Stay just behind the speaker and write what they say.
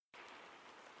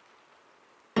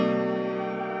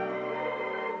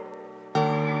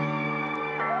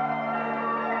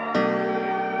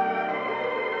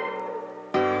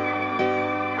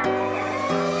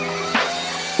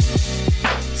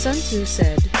Sun Tzu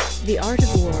said, "The art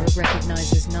of war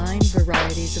recognizes 9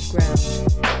 varieties of ground.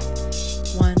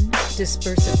 1.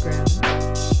 Dispersive ground.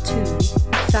 2.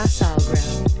 Facile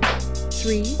ground.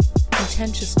 3.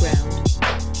 Contentious ground.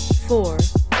 4.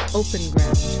 Open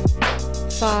ground.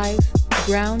 5.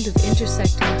 Ground of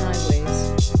intersecting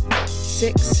highways.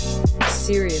 6.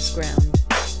 Serious ground.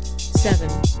 7.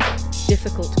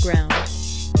 Difficult ground.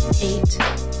 8.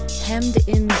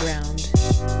 Hemmed-in ground.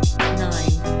 9.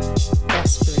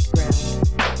 Desperate ground."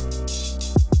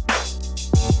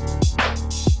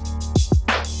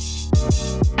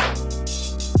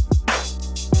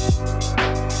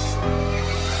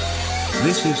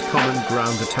 This is Common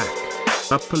Ground Attack,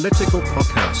 a political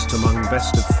podcast among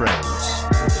best of friends,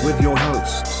 with your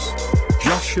hosts,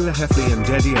 Joshua Heffley and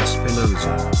Eddie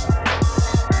Espinoza.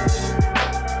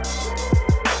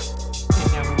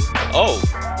 Oh,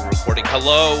 we're recording.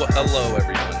 Hello,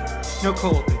 everyone. No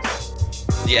cold.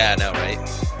 Yeah, I know, right?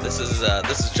 This is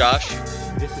Josh.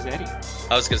 This is Eddie.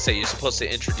 I was gonna say you're supposed to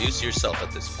introduce yourself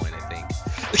at this point. I think.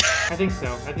 I think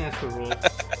so. I think that's the rule.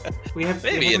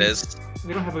 Maybe it is.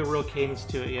 We don't have a real cadence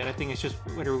to it yet. I think it's just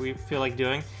whatever we feel like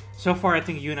doing. So far, I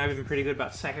think you and I have been pretty good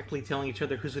about psychically telling each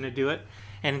other who's going to do it.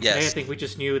 And today, I think we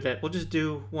just knew that we'll just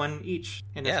do one each,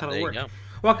 and that's how it'll work.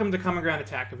 Welcome to Common Ground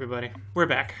Attack, everybody. We're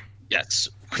back. Yes,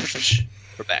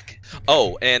 we're back.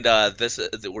 Oh, and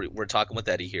we're talking with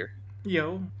Eddie here.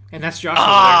 Yo, and that's Josh.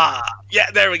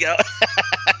 Yeah, there we go.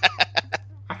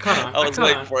 I caught on. I was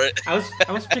waiting for it. I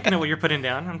was picking up what you're putting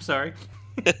down. I'm sorry.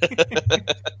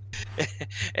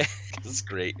 This is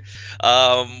great.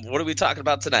 What are we talking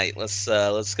about tonight? Let's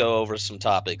go over some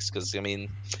topics, because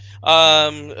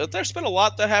there's been a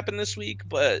lot that happened this week,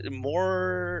 but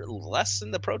less in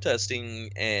the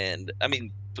protesting, and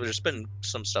there's been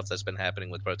some stuff that's been happening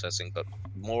with protesting, but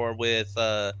more with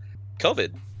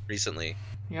COVID recently.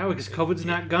 Yeah, because COVID's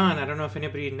not gone. I don't know if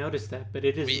anybody noticed that, but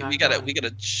it is. We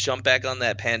gotta jump back on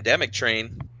that pandemic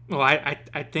train. Well, I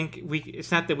think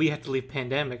it's not that we have to leave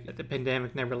pandemic. The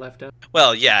pandemic never left us.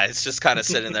 Well, yeah, it's just kind of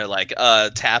sitting there like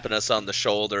tapping us on the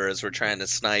shoulder as we're trying to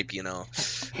snipe, Hey, I'm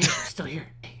still here.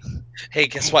 Hey,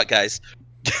 guess what, guys?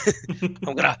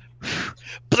 I'm gonna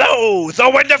blow the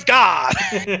wind of God.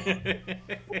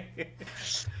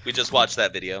 We just watched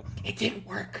that video. It didn't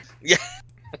work. Yeah.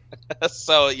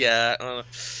 So yeah,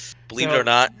 believe it or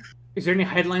not. Is there any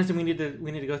headlines that we need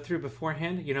to go through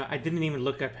beforehand? I didn't even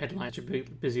look up headlines. It's a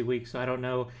busy week, so I don't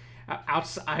know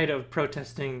outside of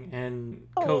protesting and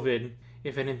COVID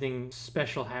if anything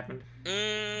special happened.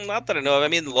 Not that I know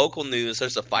of. Local news.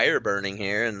 There's a fire burning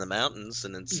here in the mountains,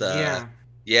 and it's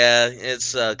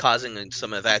it's causing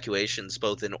some evacuations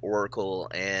both in Oracle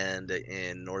and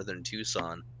in northern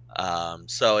Tucson.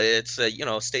 So it's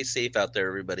stay safe out there.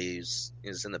 Everybody is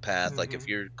in the path. Mm-hmm. Like if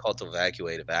you're called to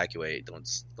evacuate.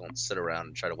 Don't sit around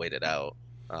and try to wait it out.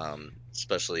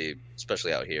 Especially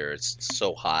out here. It's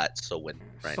so hot, so windy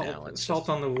right now. It's salt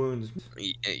on the wounds.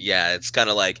 Yeah, it's kind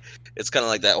of like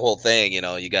that whole thing.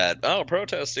 You got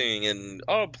protesting and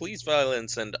police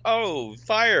violence and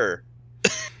fire.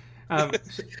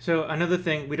 So another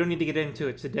thing, we don't need to get into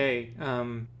it today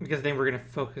because then we're going to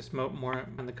focus more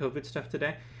on the COVID stuff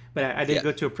today. But I did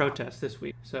go to a protest this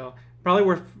week, so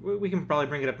we can probably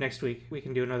bring it up next week. We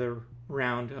can do another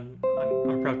round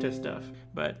on protest stuff.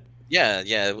 But yeah,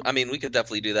 we could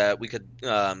definitely do that. We could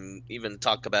even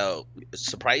talk about.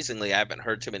 Surprisingly, I haven't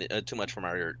heard too much from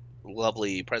our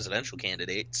lovely presidential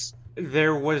candidates.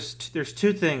 There's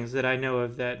 2 things that I know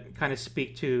of that kind of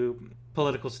speak to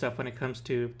political stuff when it comes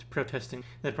to protesting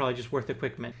that probably just worth a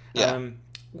quick minute. Yeah.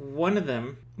 One of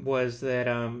them was that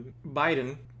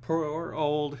Biden, poor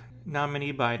old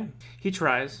nominee Biden, he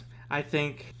tries. I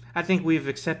think we've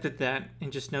accepted that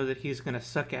and just know that he's going to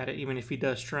suck at it even if he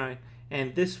does try.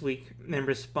 And this week, in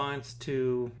response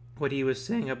to what he was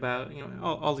saying about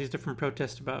all these different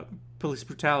protests about police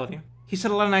brutality, he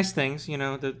said a lot of nice things.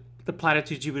 The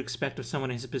platitudes you would expect of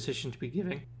someone in his position to be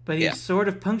giving. But he sort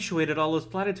of punctuated all those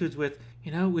platitudes with,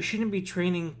 we shouldn't be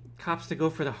training cops to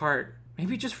go for the heart.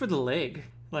 Maybe just for the leg.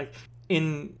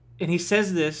 And he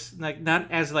says this,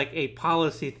 not as a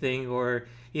policy thing or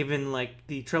even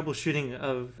the troubleshooting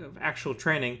of actual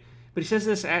training, but he says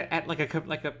this at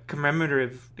a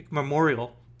commemorative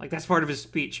memorial. That's part of his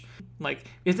speech.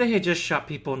 If they had just shot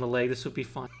people in the leg, this would be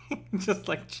fun. Just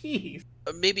jeez.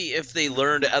 Maybe if they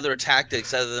learned other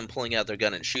tactics other than pulling out their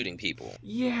gun and shooting people.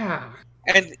 Yeah.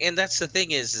 And that's the thing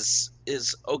is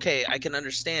okay, I can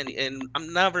understand, and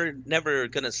I'm never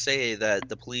gonna say that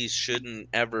the police shouldn't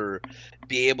ever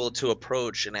be able to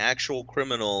approach an actual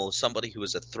criminal, somebody who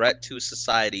is a threat to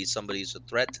society, somebody who's a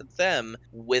threat to them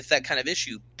with that kind of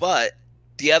issue. But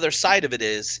the other side of it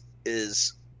is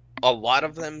a lot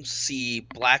of them see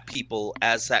black people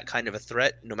as that kind of a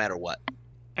threat no matter what.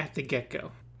 At the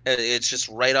get-go. It's just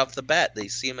right off the bat. They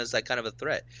see them as that kind of a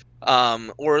threat.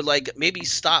 Or like maybe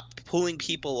stop pulling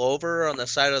people over on the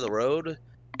side of the road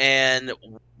and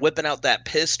whipping out that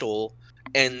pistol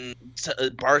and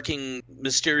barking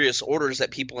mysterious orders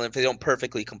at people, and if they don't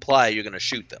perfectly comply, you're going to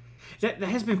shoot them. That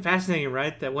has been fascinating,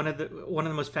 right? That one of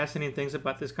the most fascinating things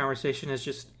about this conversation is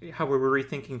just how we're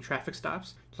rethinking traffic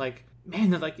stops. Like,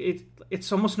 man, like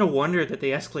it's almost no wonder that they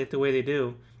escalate the way they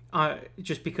do.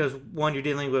 Just because, one, you're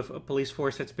dealing with a police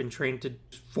force that's been trained to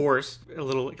force a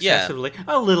little excessively. Yeah.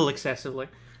 A little excessively.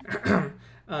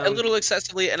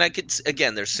 And I could,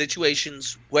 again, there's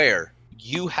situations where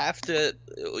you have to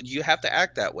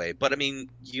act that way. But I mean,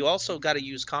 you also got to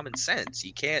use common sense.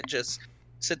 You can't just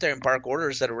sit there and bark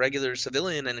orders at a regular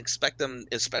civilian and expect them,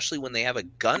 especially when they have a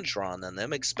gun drawn on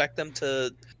them, expect them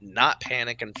to not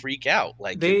panic and freak out.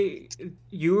 Like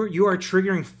you are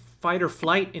triggering fight or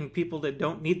flight in people that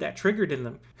don't need that triggered in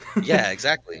them. Yeah,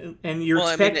 exactly. And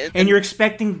you're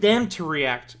expecting them to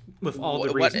react with all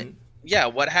the reason.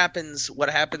 What happens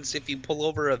if you pull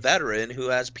over a veteran who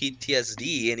has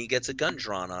PTSD and he gets a gun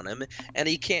drawn on him and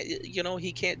he can't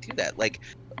do that.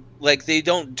 Like they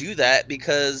don't do that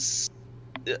because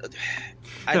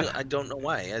I don't know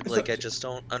why. I just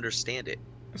don't understand it.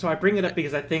 So I bring it up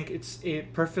because I think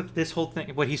it perfect. This whole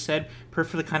thing, what he said,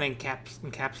 perfectly kind of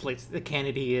encapsulates the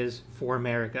candidate he is for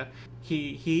America.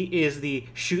 He is the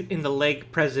shoot in the leg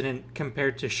president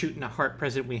compared to shoot in the heart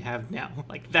president we have now.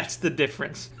 Like, that's the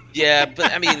difference. Yeah,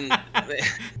 but I mean,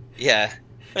 yeah,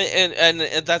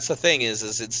 and that's the thing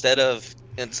is instead of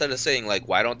saying like,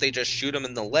 why don't they just shoot him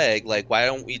in the leg? Like, why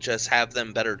don't we just have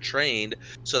them better trained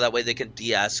so that way they can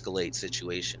de-escalate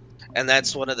situations? And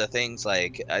that's one of the things,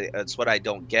 like, that's what I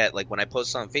don't get. Like, when I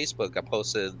post on Facebook, I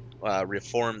posted,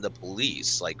 reform the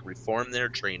police. Like, reform their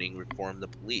training, reform the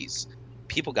police.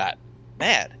 People got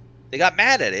mad. They got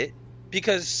mad at it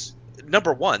because,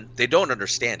 number one, they don't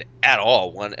understand it at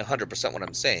all, 100% what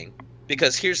I'm saying.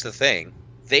 Because here's the thing.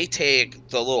 They take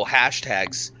the little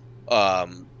hashtags,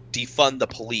 defund the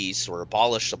police or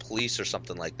abolish the police or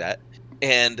something like that,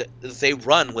 and they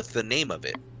run with the name of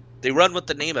it. They run with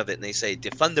the name of it and they say,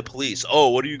 defund the police. Oh,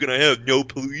 what are you going to have? No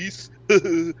police?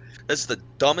 That's the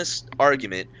dumbest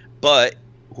argument. But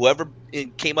whoever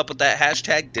came up with that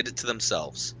hashtag did it to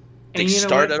themselves. They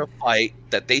started a fight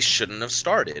that they shouldn't have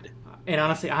started. And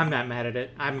honestly, I'm not mad at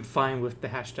it. I'm fine with the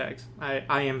hashtags.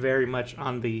 I am very much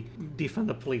on the defund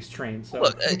the police train. So.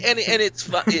 Look, and it's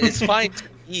fine to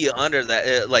be under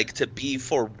that, like to be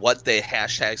for what the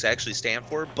hashtags actually stand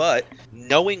for. But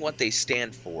knowing what they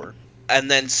stand for, and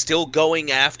then still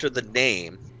going after the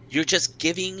name, you're just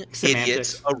giving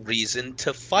idiots a reason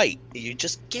to fight. You're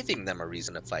just giving them a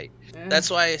reason to fight. Yeah. That's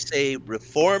why I say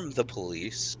reform the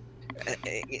police.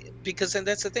 Because then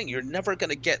that's the thing. You're never going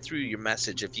to get through your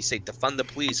message if you say defund the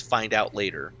police, find out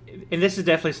later. And this is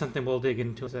definitely something we'll dig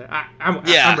into. I'm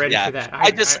ready for that.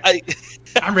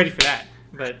 I'm ready for that.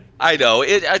 But I know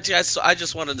it. I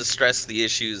just wanted to stress the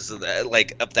issues of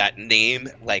that name.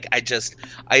 Like,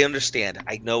 I understand.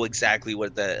 I know exactly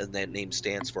what that name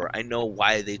stands for. I know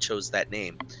why they chose that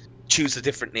name. Choose a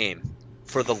different name,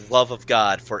 for the love of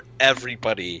God, for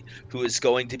everybody who is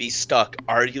going to be stuck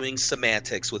arguing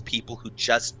semantics with people who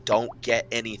just don't get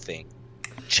anything.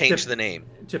 Change the name.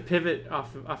 To pivot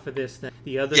off of this, then,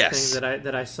 the other thing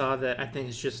that I saw that I think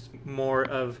is just more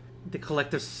of the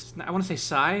collective, I want to say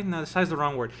sigh. No, sigh is the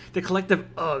wrong word. The collective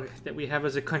ugh that we have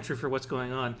as a country for what's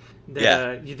going on.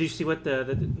 Did you see what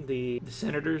the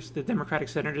senators, the Democratic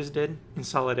senators, did in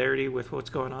solidarity with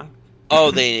what's going on?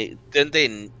 Oh,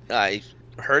 I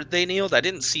heard they kneeled. I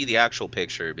didn't see the actual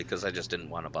picture because I just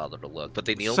didn't want to bother to look. But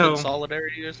they kneeled in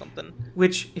solidarity or something.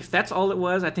 Which, if that's all it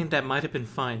was, I think that might have been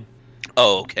fine.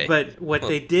 Oh, okay. But what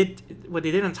they did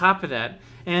on top of that,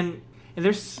 and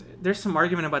there's some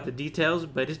argument about the details,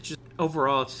 but it's just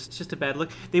overall it's just a bad look.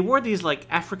 They wore these like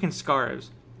African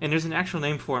scarves, and there's an actual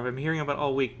name for them. I'm hearing about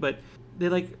all week, but they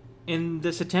like in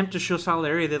this attempt to show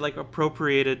solidarity, they like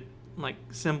appropriated like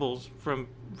symbols from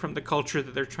the culture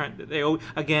that they're trying. They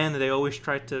always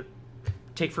try to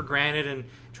take for granted and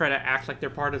try to act like they're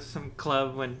part of some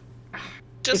club when.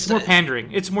 It's more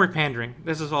pandering.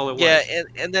 This is all it was. Yeah,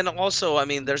 and then also, I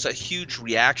mean, there's a huge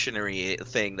reactionary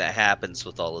thing that happens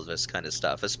with all of this kind of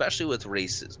stuff, especially with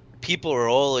racism. People are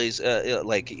always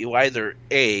like, you either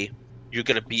A, you're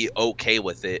going to be okay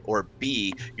with it, or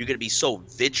B, you're going to be so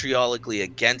vitriolically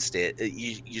against it,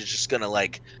 you're just going to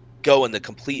like go in the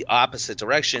complete opposite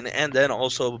direction and then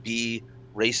also be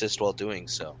racist while doing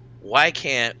so. Why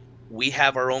can't we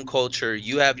have our own culture,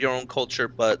 you have your own culture,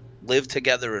 but live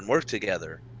together and work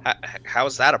together? How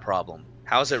is that a problem?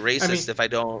 How is it racist if I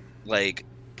don't like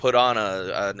put on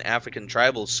an African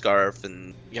tribal scarf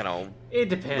and it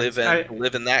depends.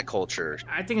 Live in that culture?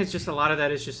 I think it's just a lot of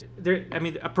that is just there. I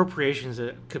mean, appropriations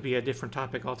could be a different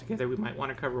topic altogether. We might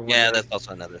want to cover one. Yeah, that's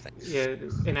also another thing. Yeah,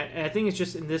 and I think it's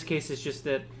just in this case, it's just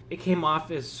that it came off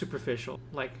as superficial.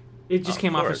 Like it just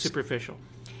came off as superficial,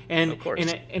 and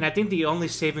I think the only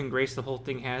saving grace the whole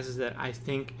thing has is that I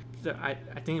think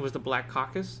it was the Black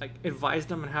Caucus like advised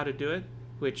them on how to do it,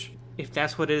 which. If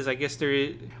that's what it is, I guess there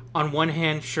is. On one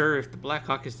hand, sure, if the Black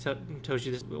Caucus tells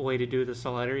you this way to do the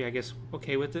solidarity, I guess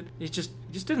okay with it. It just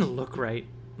didn't look right.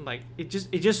 Like it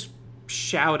just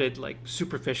shouted like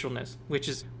superficialness, which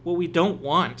is what we don't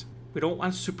want. We don't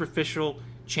want superficial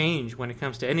change when it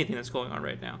comes to anything that's going on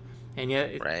right now. And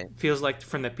yet it feels like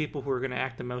from the people who are going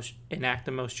to enact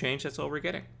the most change, that's all we're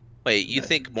getting. Wait, you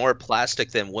think more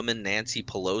plastic than woman Nancy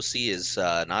Pelosi is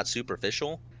not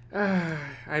superficial?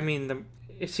 I mean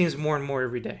It seems more and more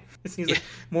every day. It seems like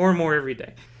more and more every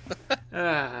day.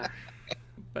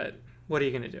 But what are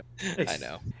you going to do? I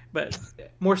know. But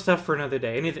more stuff for another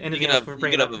day. Anything else we're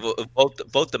bringing up?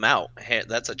 Vote them out.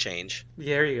 That's a change.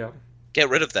 Yeah, there you go. Get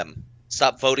rid of them.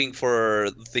 Stop voting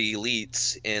for the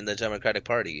elites in the Democratic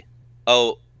Party.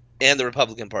 Oh, and the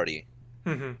Republican Party.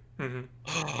 Mm-hmm.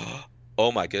 Mm-hmm.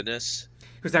 Oh my goodness.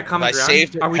 Was that common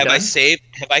ground? Have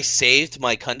I saved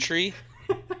my country?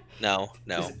 No.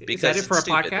 Is that it for our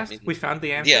podcast? We found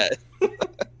the answer. Yeah.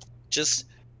 just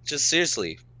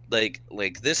seriously, like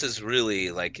this is really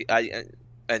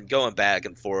and going back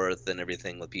and forth and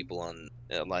everything with people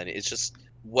online. It's just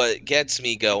what gets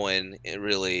me going. It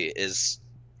really is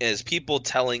people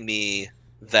telling me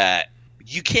that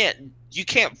you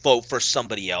can't vote for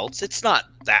somebody else. It's not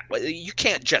that way. You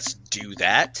can't just do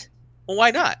that. Well,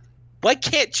 why not? Why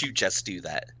can't you just do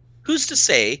that? Who's to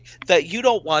say that you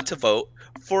don't want to vote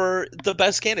for the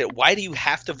best candidate? Why do you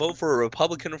have to vote for a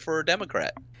Republican or for a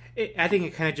Democrat? I think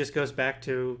it kind of just goes back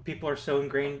to people are so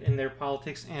ingrained in their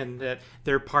politics and that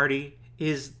their party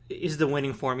is the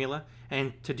winning formula,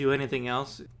 and to do anything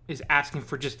else is asking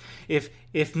for just if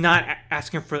not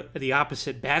asking for the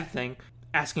opposite bad thing,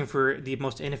 asking for the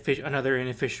most another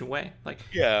inefficient way. Like,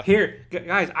 here,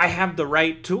 guys, I have the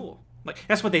right tool. Like,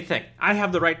 that's what they think. I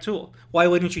have the right tool. Why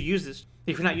wouldn't you use this?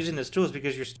 If you're not using this tool, it's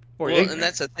because you're ignorant. And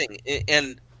that's the thing.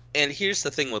 And here's the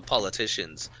thing with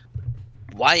politicians.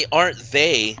 Why aren't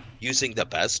they using the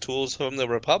best tools from the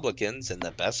Republicans and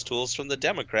the best tools from the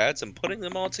Democrats and putting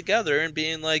them all together and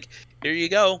being like, here you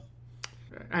go?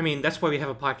 I mean, that's why we have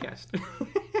a podcast.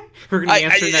 We're going to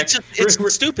answer that.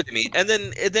 It's stupid to me. And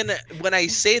then when I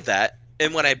say that,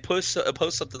 and when I post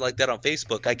something like that on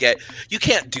Facebook, I get, you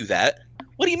can't do that.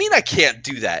 What do you mean I can't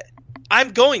do that?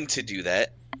 I'm going to do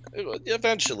that.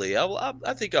 Eventually, I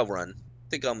think I'll run. I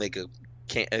think I'll make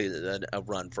a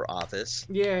run for office.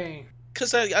 Yay!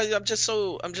 Because I'm just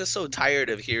so tired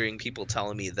of hearing people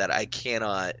telling me that I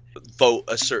cannot vote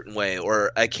a certain way,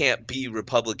 or I can't be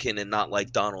Republican and not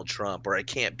like Donald Trump, or I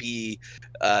can't be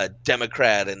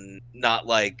Democrat and not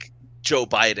like Joe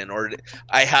Biden, or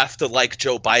I have to like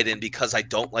Joe Biden because I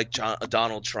don't like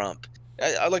Donald Trump.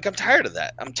 I'm tired of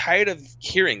that. I'm tired of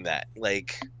hearing that.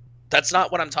 Like, that's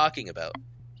not what I'm talking about.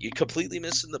 You're completely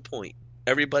missing the point.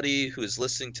 Everybody who is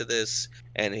listening to this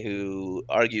and who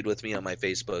argued with me on my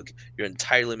Facebook, you're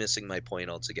entirely missing my point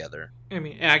altogether. I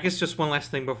mean, I guess just one last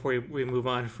thing before we move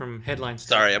on from headlines.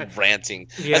 Sorry, I'm ranting.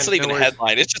 That's not even a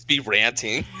headline. It's just me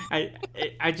ranting.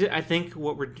 I think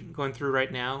what we're going through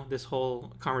right now, this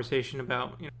whole conversation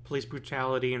about police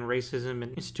brutality and racism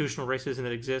and institutional racism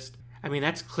that exists, I mean,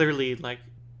 that's clearly, like,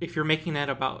 if you're making that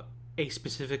about a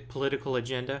specific political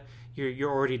agenda,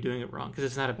 you're already doing it wrong, because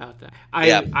it's not about that.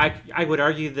 I would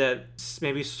argue that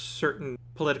maybe certain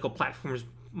political platforms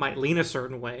might lean a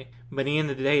certain way, but at the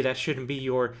end of the day, that shouldn't be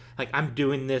your, like, I'm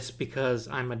doing this because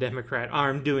I'm a Democrat, or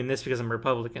I'm doing this because I'm a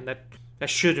Republican. That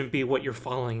shouldn't be what you're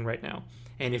following right now.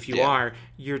 And if you are,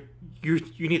 you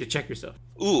need to check yourself.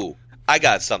 Ooh, I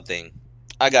got something,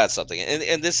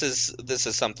 and this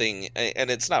is something,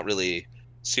 and it's not really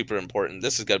super important.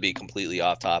 This is going to be completely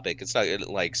off topic. It's not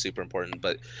like super important,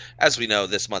 but as we know,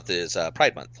 this month is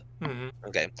Pride Month. Mm-hmm.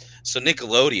 Okay, so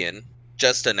Nickelodeon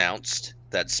just announced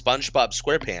that SpongeBob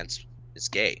SquarePants is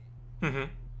gay. Mm-hmm.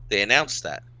 They announced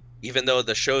that, even though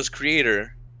the show's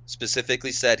creator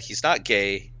specifically said he's not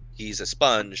gay, he's a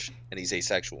sponge, and he's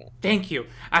asexual. Thank you.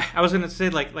 I was going to say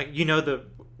the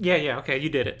okay, you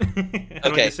did it. I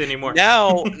don't need to say anymore.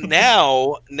 Now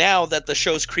that the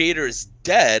show's creator is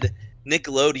dead,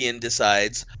 Nickelodeon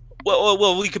decides,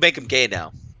 well, we could make him gay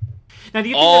now. Now, do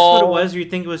you think that's what it was, or you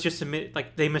think it was just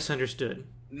they misunderstood?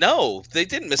 No, they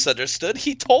didn't misunderstood.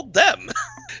 He told them.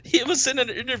 He was in an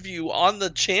interview on the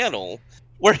channel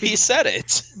where he said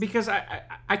it. Because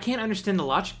I can't understand the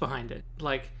logic behind it.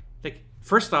 Like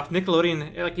first off,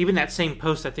 Nickelodeon, like even that same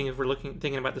post, I think if we're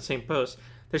thinking about the same post,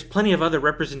 there's plenty of other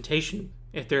representation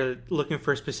if they're looking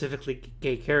for a specifically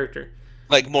gay character.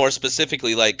 Like more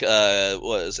specifically, like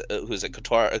who's it?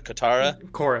 Katara?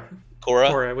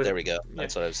 Korra. There we go.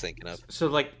 That's what I was thinking of. So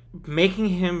like making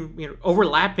him,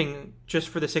 overlapping just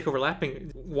for the sake of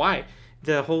overlapping. Why?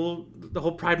 The whole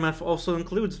Pride Month also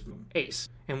includes Ace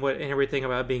and everything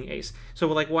about being Ace. So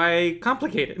like, why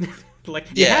complicate it? Like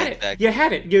you had it. Exactly. You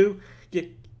had it.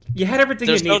 You had everything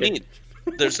you needed.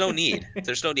 There's no need.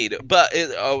 There's no need. But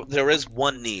there is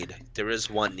one need. There is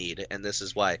one need, and this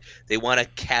is why they want to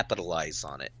capitalize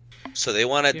on it. So they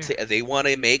want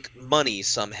to make money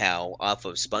somehow off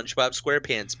of SpongeBob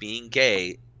SquarePants being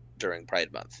gay during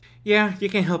Pride Month. Yeah, you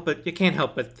can't help but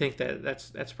think that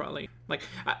that's probably like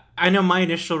I know my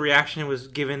initial reaction was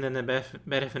giving them the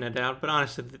benefit of the doubt, but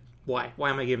honestly, why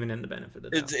am I giving them the benefit of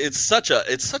the doubt? It's such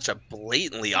a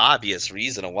blatantly obvious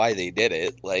reason of why they did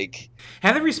it. Like,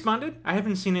 have they responded? I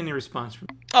haven't seen any response from.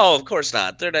 Oh, of course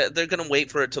not. They're gonna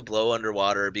wait for it to blow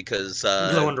underwater because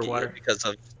because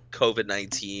of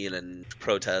COVID-19 and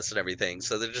protests and everything.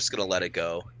 So they're just gonna let it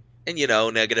go. And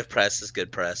negative press is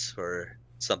good press for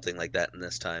something like that in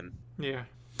this time. Yeah,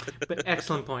 but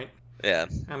excellent point. Yeah.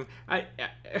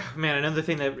 Man, another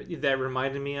thing that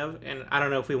reminded me of, and I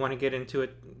don't know if we want to get into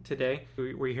it today.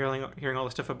 Were you hearing all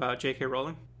the stuff about J.K.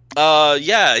 Rowling?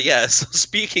 Yeah. So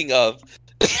speaking of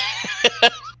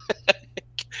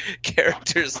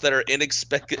characters that are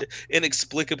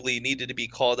inexplicably needed to be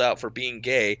called out for being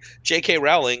gay, J.K.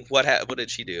 Rowling, what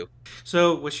did she do?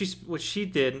 So what she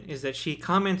did is that she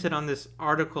commented on this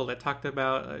article that talked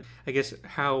about, I guess,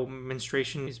 how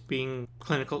menstruation is being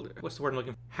clinical. What's the word I'm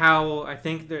looking for? How I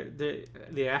think the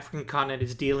African continent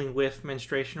is dealing with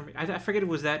menstruation. I forget if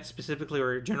it was that specifically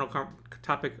or a general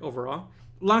topic overall.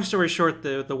 Long story short,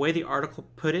 the way the article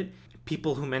put it,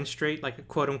 people who menstruate, like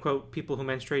quote unquote people who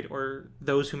menstruate or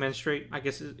those who menstruate, I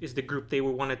guess is the group they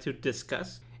wanted to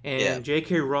discuss. And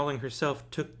J.K. Rowling herself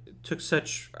took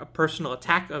such a personal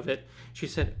attack of it. She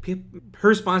said her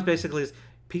response basically is,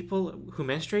 people who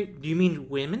menstruate? Do you mean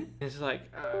women? And it's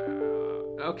like,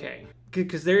 okay.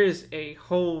 Because there is a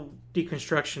whole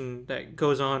deconstruction that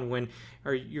goes on when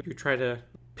you try to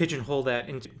pigeonhole that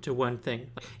into one thing.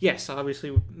 Yes,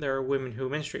 obviously there are women who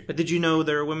menstruate, but did you know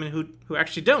there are women who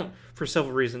actually don't, for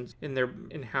several reasons in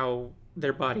how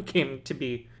their body came to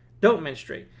be, don't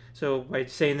menstruate. So by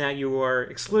saying that, you are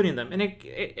excluding them, and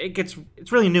it's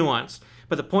really nuanced.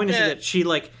 But the point is that she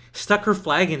stuck her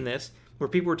flag in this, where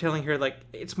people were telling her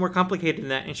it's more complicated than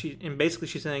that, and basically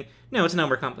she's saying, no, it's not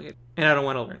more complicated, and I don't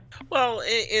want to learn. Well,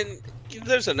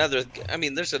 there's another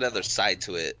side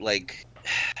to it, like.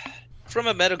 From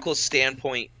a medical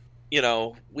standpoint,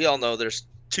 we all know there's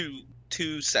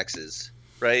two sexes,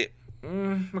 right?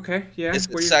 Okay, yeah.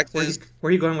 Where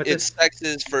are you going with this? It's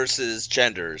sexes versus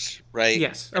genders, right?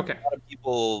 Yes, okay. A lot of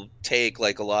people take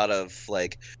a lot of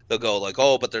they'll go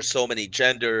oh, but there's so many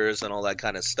genders and all that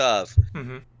kind of stuff.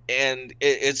 Mm-hmm. And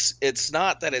it's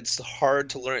not that it's hard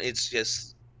to learn. It's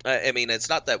just, it's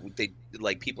not that they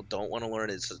people don't want to learn.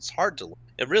 It's hard to learn.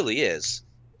 It really is.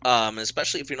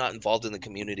 Especially if you're not involved in the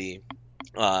community,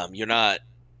 you're not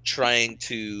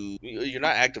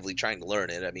actively trying to learn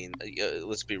it.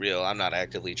 Let's be real. I'm not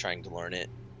actively trying to learn it,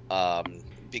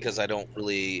 because I'd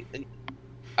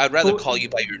rather call you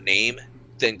by your name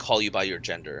than call you by your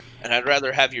gender. And I'd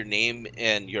rather have your name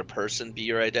and your person be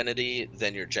your identity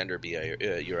than your gender be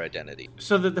your identity.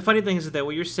 So the funny thing is that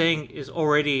what you're saying is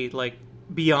already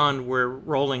beyond where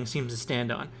Rowling seems to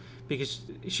stand on. Because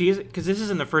this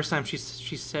isn't the first time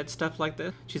she's said stuff like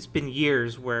this. It's been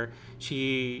years where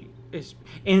she is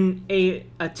in a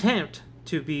attempt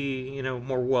to be,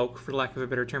 more woke, for lack of a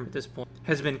better term at this point,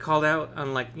 has been called out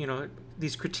on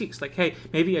these critiques, hey,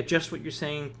 maybe adjust what you're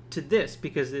saying to this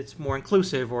because it's more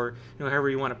inclusive, or however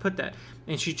you want to put that,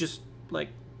 and she just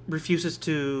refuses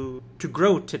to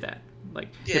grow to that.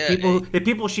 The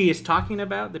people she is talking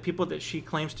about, the people that she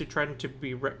claims to trying to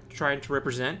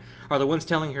represent, are the ones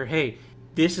telling her, "Hey,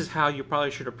 this is how you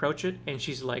probably should approach it," and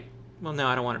she's like, "Well, no,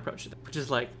 I don't want to approach it." Which is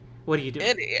what do you do?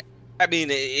 It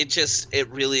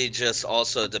really just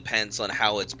also depends on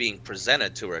how it's being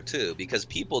presented to her too, because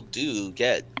people do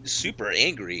get super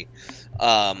angry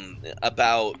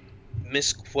about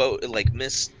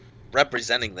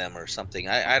misrepresenting them or something.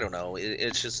 I don't know.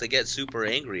 It's just they get super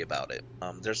angry about it.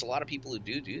 There's a lot of people who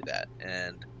do that,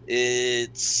 and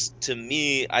it's, to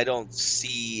me, I don't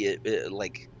see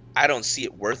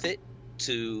it worth it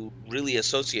to really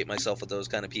associate myself with those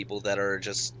kind of people that are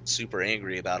just super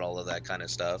angry about all of that kind of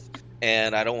stuff.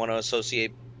 And I don't want to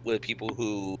associate with people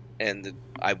who, and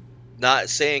I'm not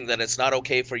saying that it's not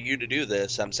okay for you to do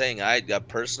this. I'm saying I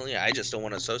personally, I just don't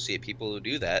want to associate people who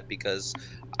do that, because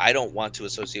I don't want to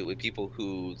associate with people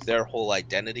who their whole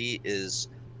identity is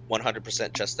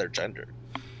 100% just their gender.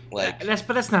 Like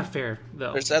that's not fair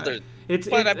though. There's other. It's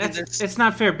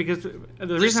not fair, because the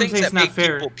reason I'm saying it's not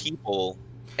fair. People,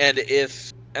 and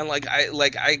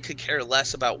I could care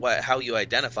less about how you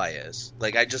identify as.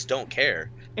 Like, I just don't care.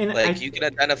 And you can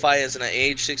identify as an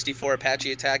AH-64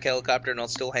 Apache attack helicopter, and I'll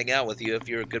still hang out with you if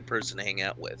you're a good person to hang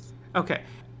out with. Okay,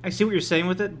 I see what you're saying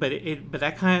with it, but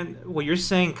that what you're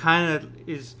saying kind of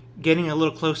is getting a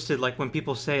little close to like when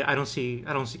people say I don't see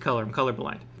color, I'm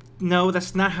colorblind. No,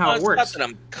 that's not how it works. It's not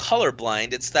that I'm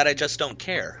colorblind, it's that I just don't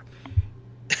care.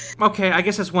 Okay, I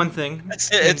guess that's one thing.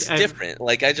 It's different.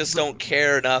 Like, I just don't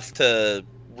care enough to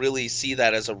really see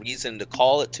that as a reason to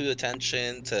call it to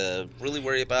attention, to really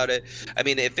worry about it. I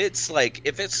mean, if it's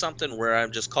something where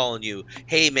I'm just calling you,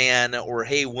 hey man, or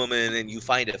hey woman, and you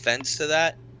find offense to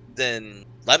that, then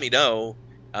let me know.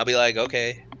 I'll be like,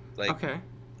 okay. Like, okay.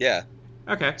 Yeah.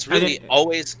 Okay. It's really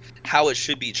always how it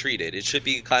should be treated. It should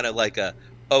be kind of like a,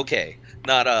 okay,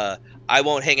 not I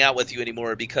won't hang out with you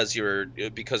anymore because you're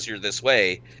this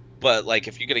way. But like,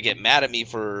 if you're gonna get mad at me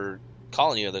for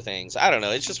calling you other things, I don't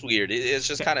know. It's just weird. It's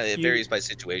just kind of, it varies by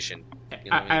situation.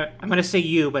 You know I'm gonna say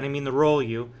you, but I mean the role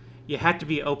you. You had to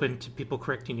be open to people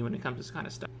correcting you when it comes to this kind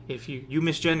of stuff. If you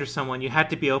misgender someone, you had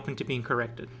to be open to being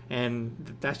corrected,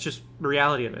 and that's just the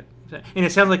reality of it. And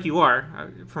it sounds like you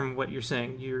are, from what you're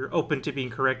saying. You're open to being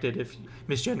corrected if you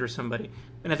misgender somebody,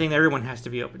 and I think everyone has to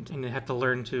be open to, and they have to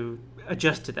learn to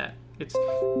adjust to that.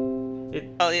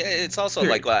 It's also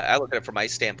like, I look at it from my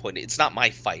standpoint. It's not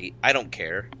my fight. I don't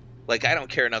care. Like, I don't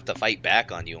care enough to fight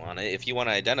back on you on it. If you want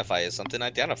to identify as something,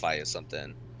 identify as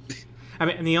something. I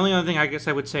mean, and the only other thing I guess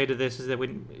I would say to this is that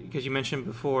because you mentioned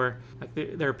before, like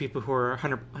there are people who are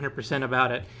 100%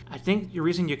 about it. I think the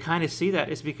reason you kind of see that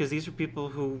is because these are people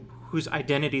whose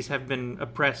identities have been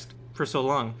oppressed for so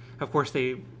long. Of course,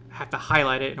 they have to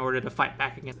highlight it in order to fight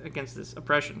back against this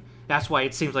oppression. That's why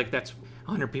it seems like that's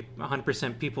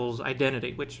 100% people's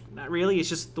identity, which not really. It's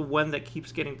just the one that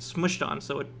keeps getting smushed on,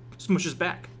 so it smushes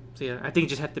back. So yeah, I think you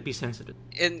just have to be sensitive.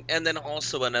 And then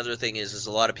also another thing is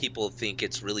a lot of people think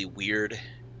it's really weird.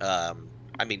 I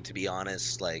mean, to be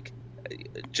honest, like,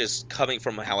 just coming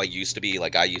from how I used to be,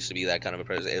 like, I used to be that kind of a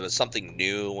person. It was something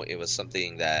new. It was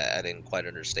something that I didn't quite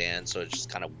understand. So it's just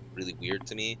kind of really weird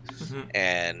to me. Mm-hmm.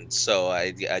 And so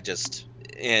I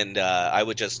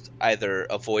would just either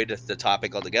avoid the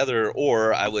topic altogether,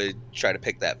 or I would try to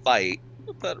pick that fight.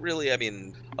 But really, I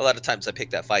mean, a lot of times I pick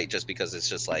that fight just because it's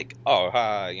just like,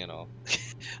 I'm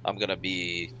gonna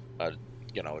be a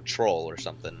troll or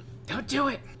something. Don't do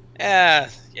it. Yeah,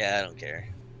 I don't care.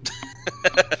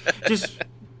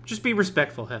 just be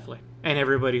respectful, Heffley, and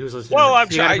everybody who's listening. Well, I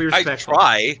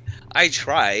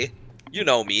try. You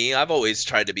know me. I've always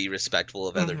tried to be respectful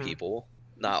of other people.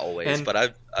 Not always,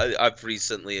 but I've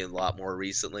recently, a lot more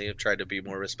recently, I've tried to be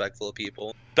more respectful of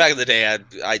people. Back in the day,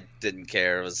 I didn't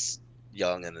care. I was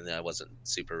young, and I wasn't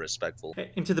super respectful.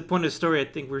 And to the point of the story, I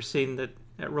think we're seeing that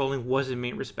Rowling wasn't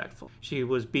being respectful. She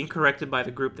was being corrected by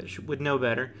the group that she would know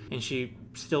better, and she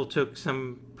still took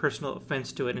some personal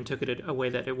offense to it and took it a way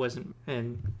that it wasn't.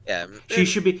 And yeah, she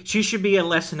should be a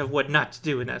lesson of what not to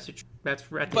do in that situation. That's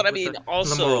I think. But I mean,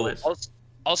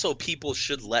 also people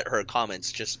should let her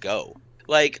comments just go.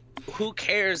 Like, who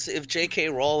cares if J.K.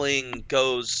 Rowling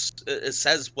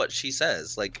says what she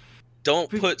says? Like, don't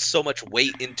put so much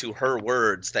weight into her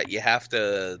words that you have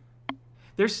to.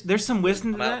 There's some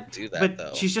wisdom to that, but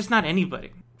though. She's just not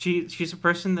anybody. She's a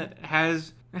person that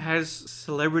has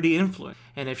celebrity influence,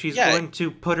 and if she's going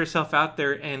to put herself out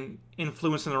there and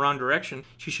influence in the wrong direction,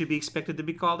 she should be expected to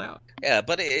be called out. Yeah,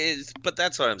 but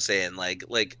that's what I'm saying.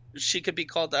 Like she could be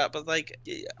called out, but like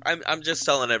I'm just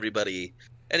telling anybody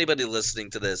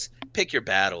listening to this, pick your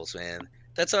battles, man.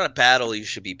 That's not a battle you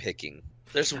should be picking.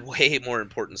 There's way more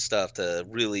important stuff to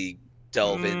really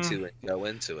delve into and go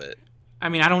into it. I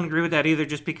mean, I don't agree with that either,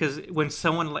 just because when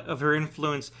someone of her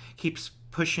influence keeps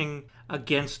pushing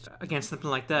against something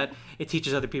like that, it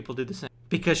teaches other people to do the same.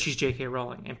 Because she's J.K.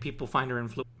 Rowling and people find her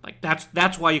influence. Like,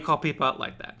 that's why you call people out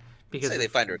like that. Because they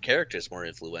find her characters more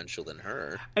influential than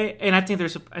her. And I think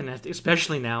and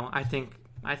especially now, I think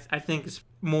it's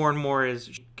more and more as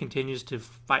she continues to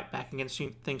fight back against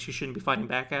things she shouldn't be fighting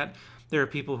back at. There are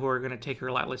people who are going to take her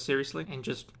a lot less seriously and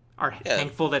just are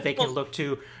thankful that they can look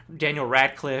to Daniel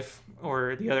Radcliffe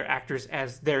or the other actors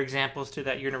as their examples to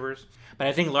that universe. But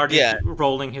I think largely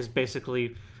Rowling has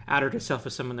basically outed herself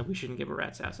as someone that we shouldn't give a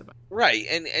rat's ass about. Right,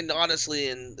 and honestly,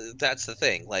 and that's the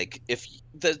thing. Like, if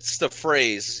that's the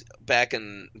phrase back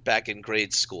in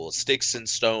grade school, "Sticks and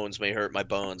stones may hurt my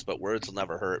bones, but words will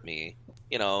never hurt me."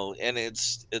 You know, and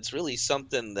it's really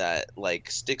something that like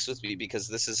sticks with me, because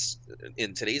this is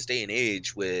in today's day and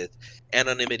age with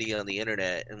anonymity on the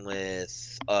internet and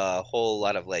with a whole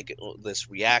lot of like this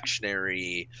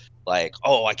reactionary, like,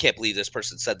 oh, I can't believe this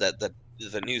person said that,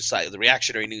 the news cycle, the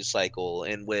reactionary news cycle,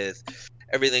 and with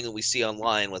everything that we see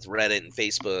online with Reddit and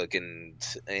Facebook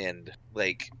and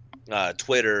like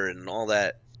Twitter and all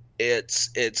that.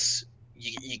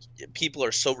 People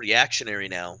are so reactionary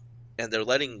now, and they're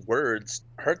letting words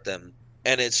hurt them.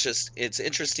 And it's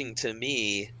interesting to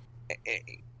me.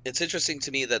 It's interesting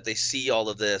to me that they see all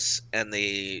of this and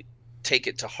they take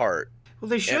it to heart. Well,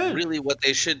 they should. And really, what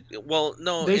they should. Well,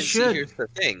 no. They should. See, here's the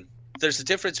thing. There's a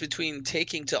difference between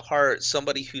taking to heart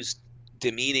somebody who's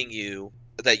demeaning you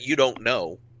that you don't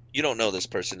know. You don't know this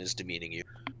person is demeaning you.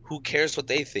 Who cares what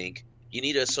they think? You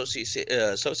need to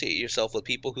associate yourself with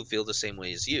people who feel the same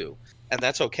way as you, and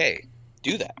that's okay.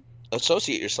 Do that.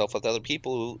 Associate yourself with other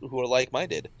people who are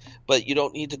like-minded, but you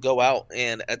don't need to go out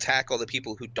and attack all the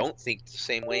people who don't think the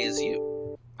same way as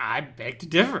you. I beg to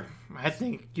differ. I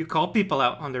think you call people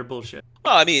out on their bullshit.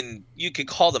 Well, I mean, you could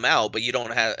call them out, but you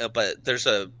don't have. But there's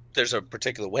a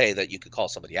particular way that you could call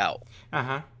somebody out.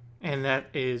 And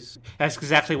that's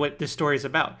exactly what this story is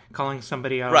about: calling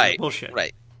somebody out on bullshit.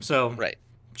 Right. So. Right.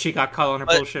 She got called on her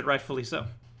bullshit, rightfully so.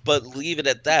 But leave it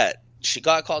at that. She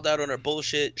got called out on her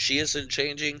bullshit. She isn't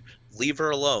changing. Leave her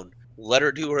alone. Let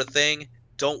her do her thing.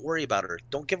 Don't worry about her.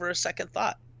 Don't give her a second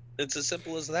thought. It's as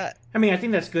simple as that. I mean, I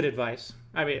think that's good advice.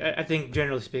 I mean, I think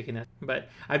generally speaking that. But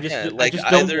I just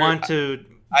don't want to.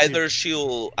 Either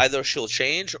she'll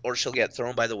change, or she'll get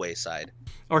thrown by the wayside.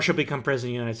 Or she'll become president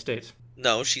of the United States.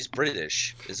 No, she's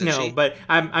British, isn't she? No, but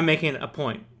I'm making a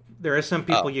point. There are some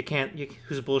people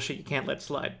whose bullshit you can't let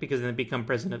slide, because then they become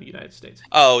president of the United States.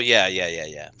 Oh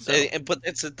yeah. So, but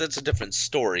that's a different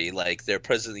story. Like, they're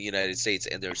president of the United States,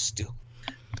 and they're still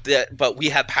that. But we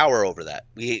have power over that.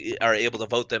 We are able to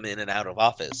vote them in and out of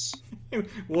office.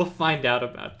 We'll find out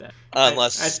about that.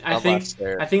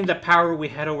 I think the power we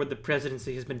had over the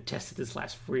presidency has been tested this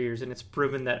last 4 years, and it's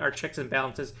proven that our checks and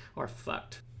balances are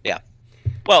fucked. Yeah.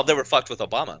 Well, they were fucked with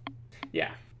Obama.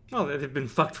 Yeah. Oh, they've been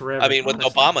fucked forever. I mean, with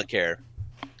Obamacare,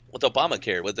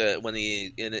 when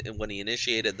he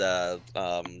initiated the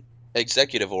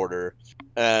executive order,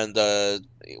 and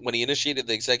when he initiated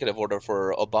the executive order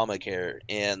for Obamacare,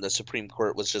 and the Supreme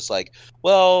Court was just like,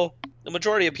 well, the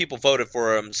majority of people voted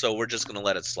for him, so we're just going to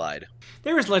let it slide.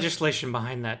 There was legislation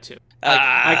behind that too.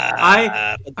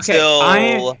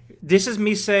 This is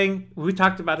me saying, we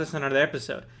talked about this in another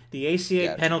episode. The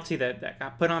ACA penalty that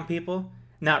got put on people,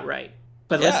 not right.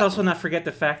 But let's also not forget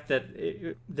the fact that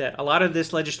that a lot of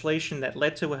this legislation that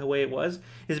led to the way it was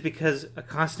is because a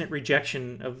constant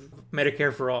rejection of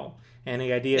Medicare for all and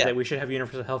the idea that we should have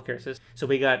universal healthcare system. So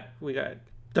we got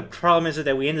the problem is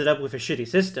that we ended up with a shitty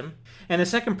system, and the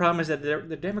second problem is that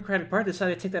the Democratic Party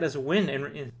decided to take that as a win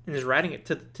and is riding it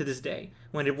to this day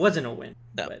when it wasn't a win.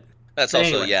 No. But, that's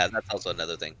also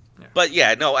another thing. Yeah. But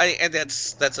and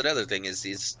that's another thing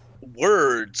is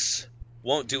words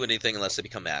won't do anything unless they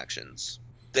become actions.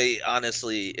 They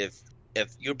honestly, if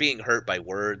you're being hurt by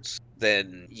words,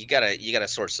 then you gotta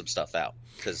sort some stuff out.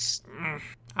 Because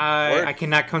I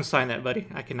cannot co-sign that, buddy.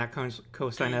 I cannot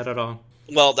co-sign that at all.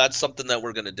 Well, that's something that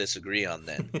we're gonna disagree on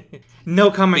then. No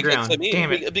common ground.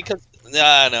 Damn it. Because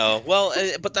no. Well,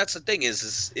 but that's the thing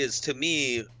is to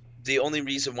me, the only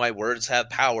reason why words have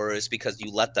power is because you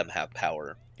let them have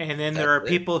power. And then there are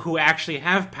people who actually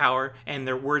have power, and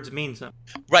their words mean something.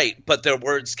 Right, but their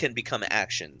words can become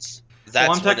actions.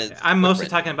 I'm mostly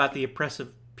talking about the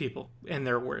oppressive people and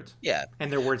their words. Yeah, and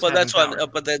their words. But that's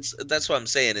what I'm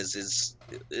saying is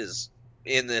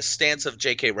in the stance of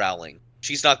J.K. Rowling,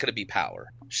 she's not going to be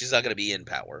power. She's not going to be in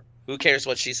power. Who cares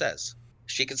what she says?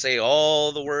 She can say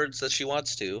all the words that she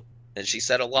wants to, and she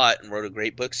said a lot and wrote a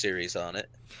great book series on it.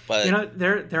 But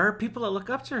there are people that look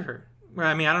up to her.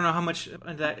 I mean, I don't know how much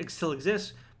that still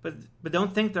exists. But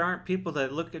don't think there aren't people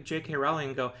that look at J.K. Rowling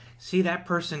and go, see, that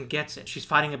person gets it. She's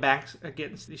fighting back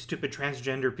against these stupid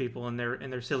transgender people and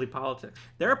their silly politics.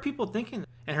 There are people thinking that.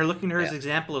 And her looking at her as an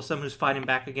example of someone who's fighting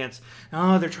back against,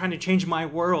 oh, they're trying to change my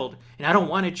world. And I don't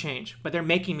want to change, but they're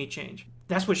making me change.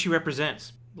 That's what she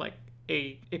represents. Like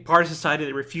a part of society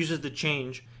that refuses to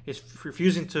change, is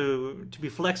refusing to be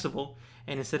flexible,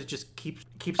 and instead it just keeps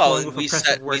going with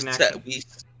oppressive word and action.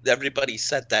 Everybody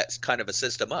set that kind of a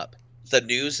system up. The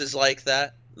news is like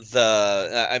that.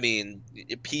 I mean,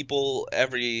 people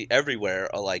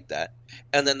everywhere are like that.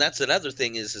 And then that's another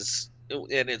thing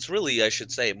and it's really, I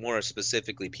should say, more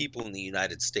specifically, people in the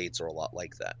United States are a lot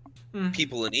like that.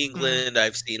 People in England,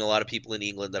 I've seen a lot of people in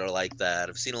England that are like that.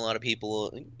 I've seen a lot of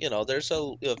people, there's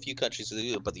a few countries that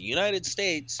do it, but the United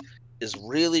States is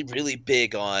really, really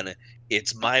big on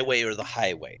it's my way or the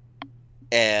highway.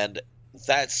 And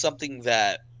that's something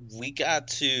that we got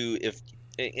to, with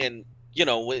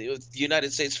the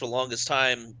United States for the longest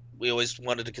time, we always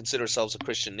wanted to consider ourselves a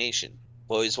Christian nation.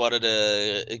 We always wanted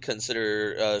to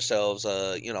consider ourselves,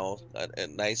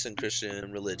 nice and Christian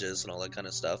and religious and all that kind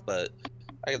of stuff. But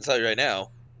I can tell you right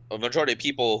now, a majority of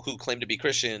people who claim to be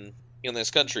Christian in this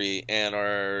country and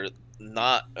are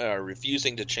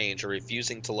refusing to change or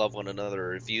refusing to love one another or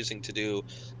refusing to do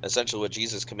essentially what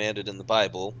Jesus commanded in the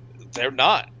Bible, they're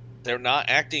not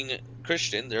acting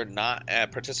Christian. They're not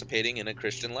participating in a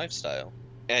Christian lifestyle.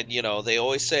 And, they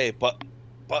always say, but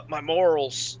my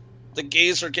morals, the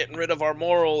gays are getting rid of our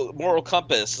moral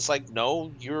compass. It's like,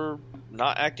 no, you're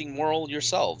not acting moral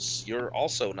yourselves. You're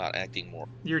also not acting moral.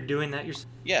 You're doing that yourself.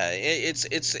 Yeah,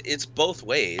 it's both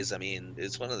ways. I mean,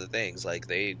 it's one of the things, like,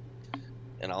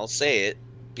 and I'll say it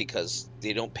because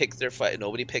they don't pick their fight.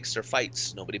 Nobody picks their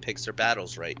fights. Nobody picks their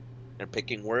battles, right? They're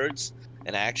picking words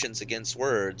and actions against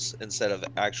words instead of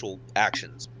actual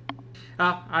actions.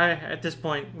 At this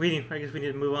point, I guess we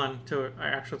need to move on to our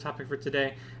actual topic for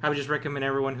today. I would just recommend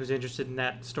everyone who's interested in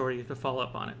that story to follow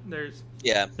up on it. There's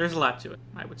a lot to it,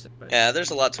 I would say. But. Yeah, there's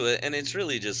a lot to it, and it's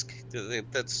really just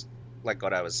that's like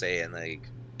what I was saying. Like,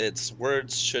 it's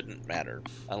words shouldn't matter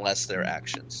unless they're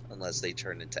actions, unless they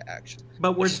turn into action.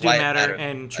 But words do matter,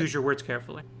 and choose your words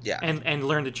carefully. Yeah, and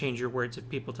learn to change your words if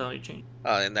people tell you to change.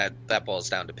 And that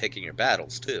boils down to picking your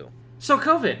battles too. So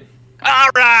COVID. All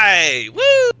right,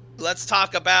 woo! Let's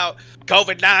talk about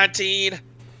COVID-19.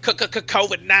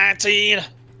 COVID-19.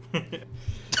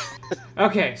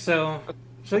 Okay, so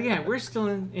yeah, we're still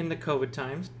in the COVID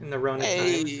times, in the Rona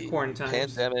times, quarantine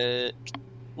times. Pandemic.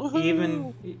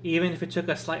 Woohoo! Even if it took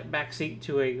a slight backseat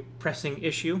to a pressing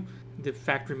issue, the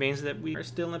fact remains that we are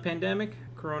still in a pandemic.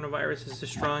 Coronavirus is as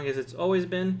strong as it's always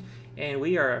been, and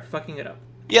we are fucking it up.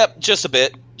 Yep, just a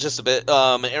bit.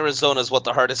 Arizona's what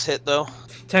the hardest hit, though.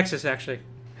 Texas, actually.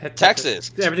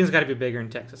 Texas. Everything's got to be bigger in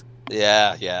Texas.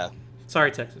 Yeah. Sorry,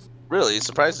 Texas. Really?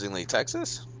 Surprisingly,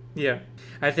 Texas? Yeah.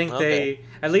 I think they,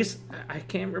 at least, I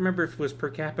can't remember if it was per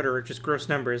capita or just gross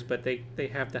numbers, but they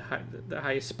have the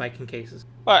highest spike in cases.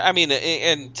 I mean,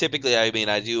 and typically,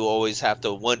 I do always have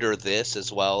to wonder this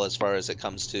as well, as far as it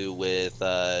comes to with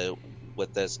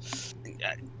this.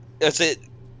 Is it,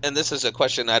 and this is a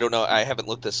question, I don't know, I haven't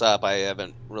looked this up, I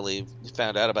haven't really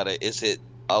found out about it.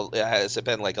 Has it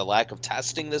been like a lack of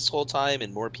testing this whole time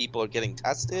and more people are getting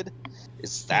tested?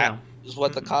 Is that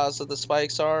what the cause of the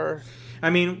spikes are? I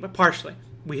mean, partially.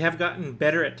 We have gotten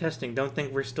better at testing. Don't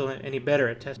think we're still any better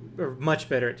at testing, or much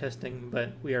better at testing,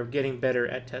 but we are getting better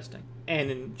at testing. And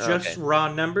in just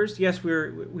raw numbers, yes,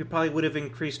 we probably would have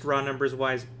increased raw numbers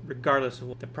wise regardless of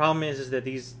what. The problem is that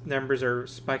these numbers are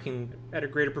spiking at a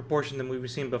greater proportion than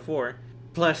we've seen before.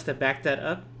 Plus, to back that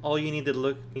up, all you need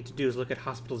to do is look at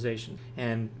hospitalization.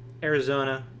 And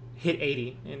Arizona hit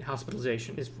 80 in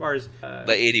hospitalization as far as...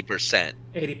 80%.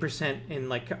 80% in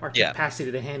like our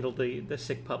capacity to handle the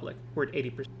sick public. We're at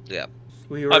 80%. Yeah.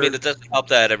 I mean, it doesn't help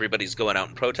that everybody's going out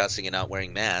and protesting and not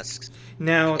wearing masks.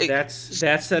 Now,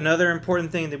 that's another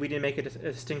important thing that we didn't make a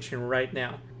distinction right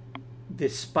now. The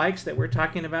spikes that we're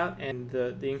talking about and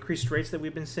the increased rates that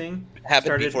we've been seeing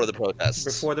happened before the protests.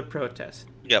 Before the protests.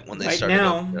 Yep, when they right started.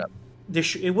 Now,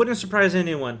 it wouldn't surprise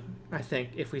anyone, I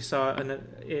think, if we saw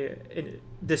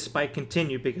this spike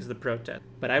continue because of the protest.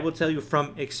 But I will tell you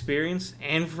from experience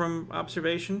and from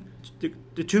observation,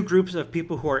 the two groups of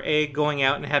people who are going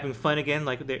out and having fun again,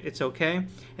 like it's okay,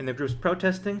 and the groups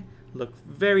protesting look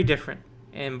very different.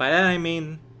 And by that I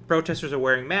mean protesters are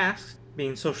wearing masks,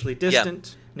 being socially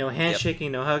distant, no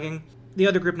handshaking, no hugging. The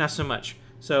other group, not so much.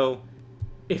 So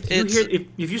if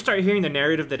you start hearing the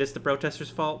narrative that it's the protesters'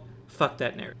 fault, fuck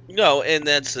that narrative. No, and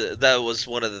that was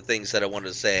one of the things that I wanted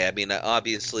to say. I mean,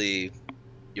 obviously,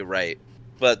 you're right.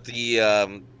 But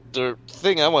the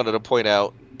thing I wanted to point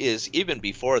out is even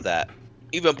before that,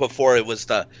 even before it was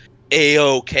the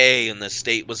A-OK and the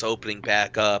state was opening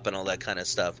back up and all that kind of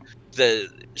stuff, the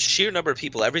sheer number of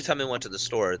people, every time I went to the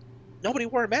store, nobody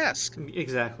wore a mask.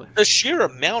 Exactly. The sheer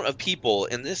amount of people,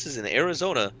 and this is in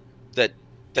Arizona, that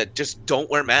just don't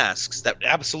wear masks, that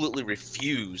absolutely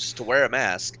refuse to wear a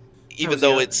mask, even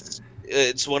though it's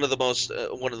It's one of the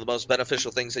most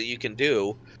beneficial things that you can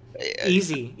do.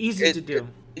 Easy to do.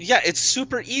 Yeah, it's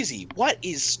super easy. What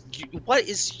is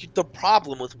the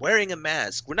problem with wearing a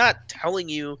mask? We're not telling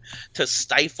you to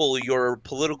stifle your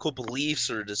political beliefs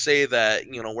or to say that,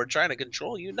 we're trying to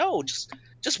control you. No,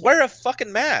 just wear a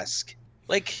fucking mask.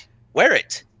 Like, wear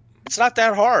it. It's not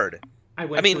that hard. I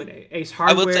went to Ace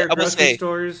Hardware, grocery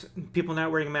stores, people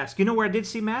not wearing masks. You know where I did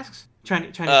see masks?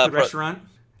 Chinese food restaurant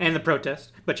and the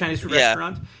protest, but Chinese food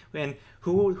restaurant. And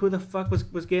who the fuck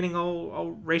was getting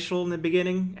all racial in the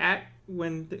beginning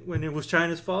when it was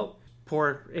China's fault?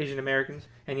 Poor Asian Americans,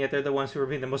 and yet they're the ones who were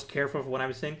being the most careful of what I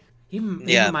was saying. Even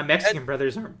my Mexican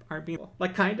brothers aren't being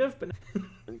like kind of, but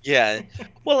yeah.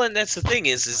 Well, and that's the thing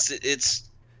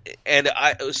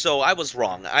I was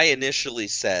wrong. I initially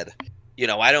said,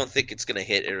 I don't think it's going to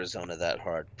hit Arizona that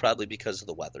hard, probably because of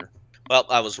the weather. Well,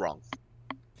 I was wrong.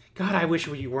 God, I wish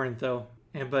you weren't though.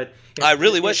 I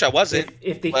really wish I wasn't.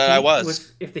 If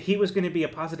the heat was going to be a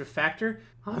positive factor,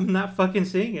 I'm not fucking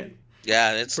seeing it.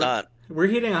 Yeah, it's not. We're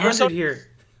hitting 100 here.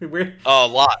 A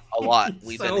lot.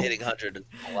 We've been hitting 100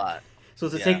 a lot. So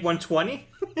does it take 120?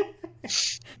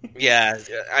 Yeah,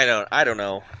 I don't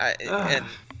know. And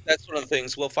that's one of the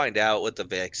things we'll find out with the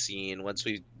vaccine once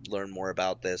we learn more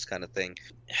about this kind of thing.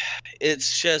 It's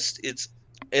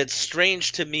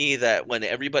strange to me that when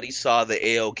everybody saw the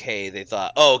AOK, they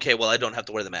thought, oh, okay, well, I don't have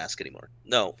to wear the mask anymore.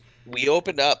 No, we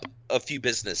opened up a few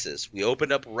businesses. We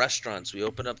opened up restaurants. We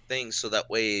opened up things so that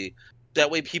way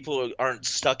people aren't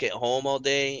stuck at home all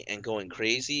day and going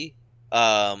crazy,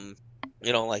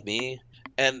 like me.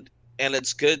 And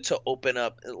it's good to open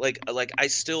up, like I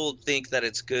still think that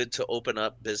it's good to open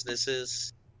up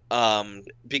businesses,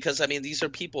 because these are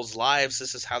people's lives.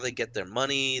 This is how they get their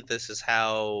money. This is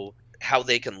how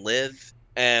they can live.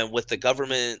 And with the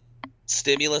government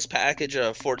stimulus package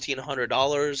of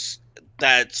 $1,400,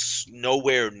 that's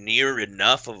nowhere near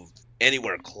enough of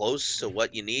anywhere close to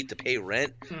what you need to pay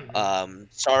rent.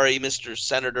 Sorry, Mr.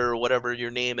 Senator, or whatever your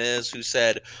name is, who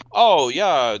said, oh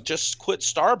yeah, just quit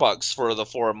Starbucks for the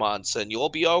 4 months and you'll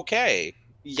be okay.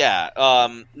 Yeah,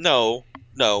 no,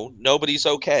 nobody's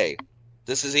okay.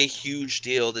 This is a huge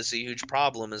deal. This is a huge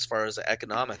problem as far as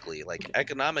economically.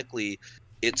 Economically,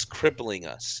 it's crippling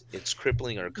us. It's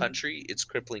crippling our country. It's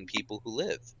crippling people who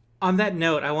live. On that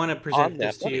note, I want to present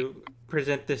this to you.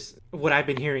 Present this, what I've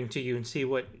been hearing to you, and see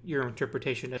what your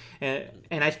interpretation is.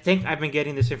 And I think I've been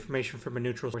getting this information from a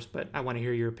neutral source, but I want to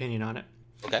hear your opinion on it.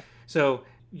 Okay. So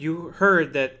you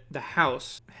heard that the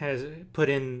House has put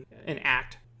in an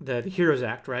act, the HEROES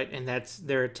Act, right? And that's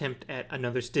their attempt at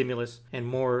another stimulus and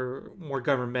more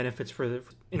government benefits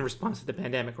in response to the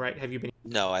pandemic, right? Have you been?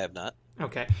 No, I have not.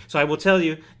 Okay. So I will tell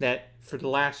you that for the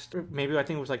last, maybe I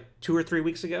think it was like 2 or 3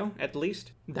 weeks ago, at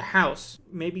least, the House,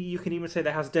 maybe you can even say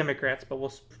the House Democrats, but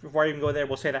before I even go there,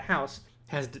 we'll say the House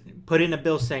has put in a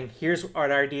bill saying, here's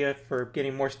our idea for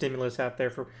getting more stimulus out there,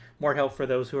 for more help for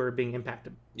those who are being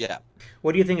impacted. Yeah.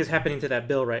 What do you think is happening to that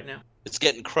bill right now? It's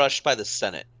getting crushed by the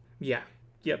Senate. Yeah.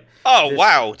 Yep. Oh,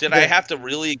 wow. Did I have to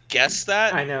really guess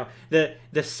that? I know.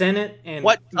 The Senate and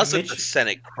what doesn't the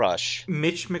Senate crush?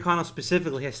 Mitch McConnell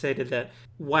specifically has stated that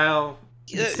while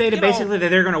basically that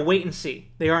they're going to wait and see.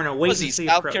 They are in a wait and see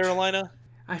approach. South Carolina?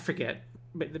 I forget.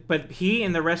 But he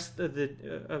and the rest of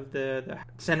the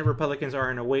Senate Republicans are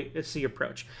in a wait and see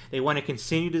approach. They want to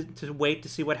continue to wait to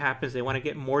see what happens. They want to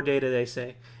get more data, they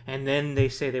say, and then they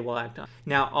say they will act on it.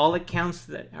 Now, all accounts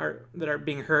that are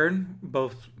being heard,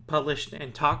 both published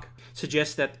and talk,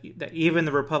 suggest that even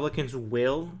the Republicans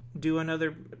will do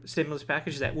another stimulus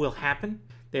package. That will happen.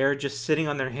 They are just sitting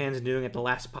on their hands and doing it the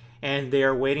last part, and they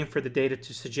are waiting for the data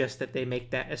to suggest that they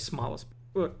make that as small as possible.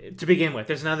 To begin with,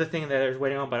 there's another thing that I was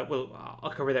waiting on, but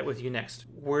I'll cover that with you next.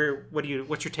 What's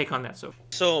your take on that, Sophie?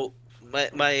 So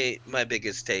my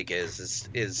biggest take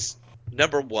is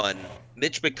number one,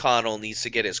 Mitch McConnell needs to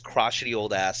get his crotchety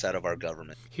old ass out of our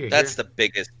government. That's the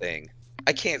biggest thing.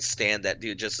 I can't stand that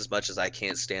dude just as much as I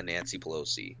can't stand Nancy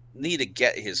Pelosi. Need to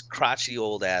get his crotchety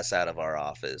old ass out of our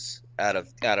office, out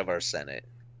of our Senate.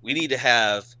 We need to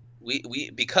have we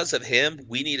because of him,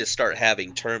 we need to start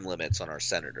having term limits on our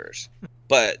senators.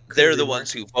 But they're the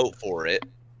ones who vote for it,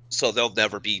 so there'll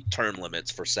never be term limits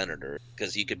for senator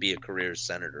because you could be a career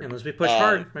senator. Unless we push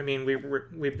hard. I mean,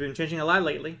 we've been changing a lot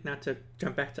lately. Not to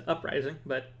jump back to uprising,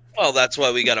 but well, that's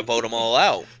why we got to vote them all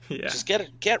out. Yeah. Just get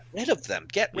rid of them.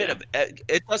 Get rid of it.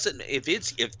 It doesn't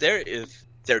if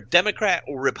they're Democrat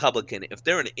or Republican. If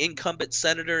they're an incumbent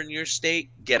senator in your state,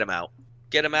 get them out.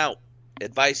 Get them out.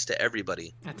 Advice to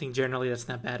everybody. I think generally that's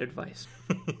not bad advice.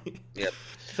 Yep.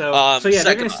 So yeah,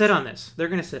 they're going to sit on this.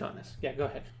 Yeah, go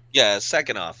ahead. Yeah.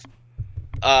 Second off,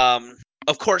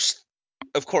 of course,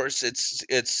 of course,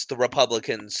 it's the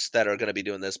Republicans that are going to be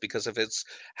doing this, because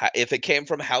if it came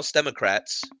from House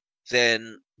Democrats,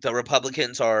 then the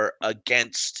Republicans are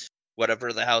against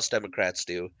whatever the House Democrats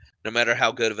do, no matter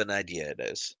how good of an idea it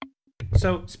is.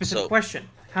 So, specific question.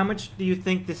 How much do you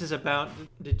think this is about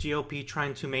the GOP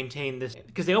trying to maintain this?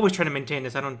 Because they always try to maintain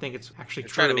this. I don't think it's actually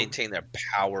true. Trying to maintain their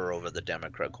power over the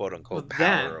Democrat, quote-unquote,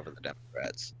 power over the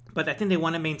Democrats. But I think they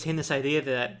want to maintain this idea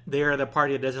that they are the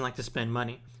party that doesn't like to spend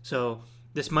money. So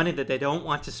this money that they don't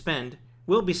want to spend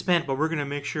will be spent, but we're going to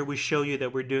make sure we show you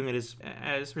that we're doing it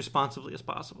as responsibly as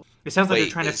possible. It sounds like they're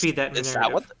trying to feed that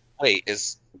narrative.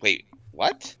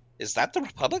 What? Is that the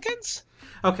Republicans?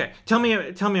 Okay, tell me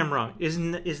I'm wrong.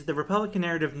 Is the Republican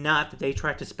narrative not that they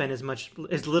try to spend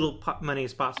as little money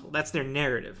as possible? That's their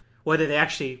narrative. Whether they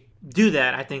actually do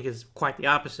that, I think, is quite the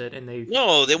opposite. And they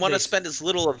want to spend as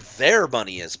little of their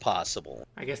money as possible.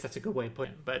 I guess that's a good way to put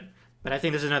it. But I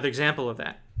think there's another example of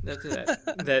that.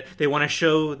 That they want to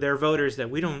show their voters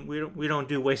that we don't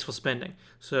do wasteful spending.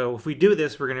 So if we do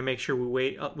this, we're going to make sure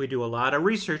we do a lot of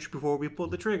research before we pull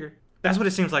the trigger. That's what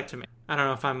it seems like to me. I don't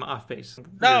know if I'm off base.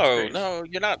 No,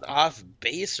 you're not off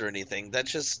base or anything.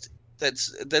 That's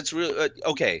real.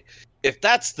 Okay, if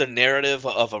that's the narrative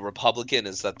of a Republican,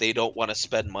 is that they don't want to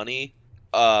spend money,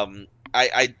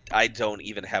 I don't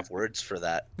even have words for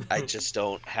that. I just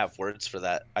don't have words for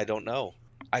that. I don't know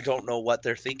what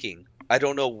they're thinking. I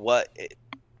don't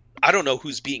know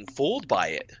who's being fooled by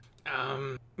it.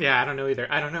 Yeah, I don't know either.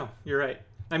 I don't know. You're right.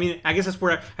 I mean, I guess that's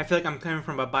where I feel like I'm coming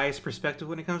from a biased perspective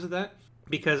when it comes to that,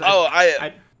 because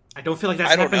I don't feel like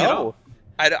that's happening at all.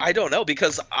 I don't know,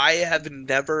 because I have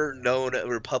never known a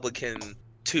Republican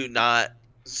to not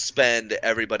spend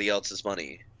everybody else's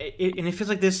money. And it feels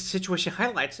like this situation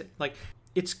highlights it. Like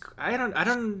I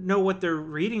don't know what they're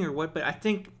reading or what, but I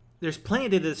think there's plenty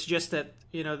of data that suggests that,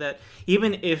 that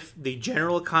even if the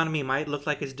general economy might look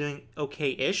like it's doing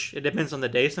okay-ish, it depends on the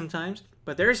day sometimes,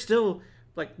 but there's still,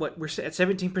 like, what, we're at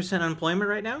 17% unemployment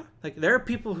right now? Like, there are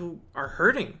people who are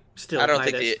hurting still. I don't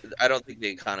think the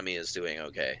economy is doing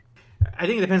okay. I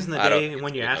think it depends on the day and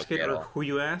when you ask it, or who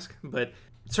you ask, but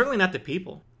certainly not the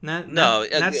people. Not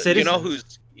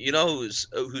citizens. You know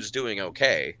who's doing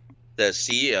okay? The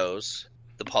CEOs,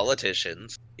 the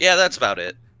politicians. Yeah, that's about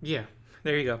it. Yeah,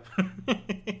 there you go.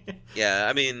 Yeah,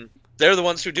 I mean, they're the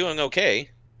ones who are doing okay.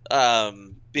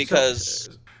 Because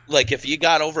like, if you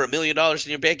got over $1 million in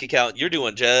your bank account, you're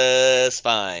doing just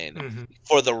fine. Mm-hmm.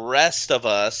 For the rest of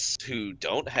us who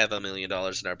don't have $1 million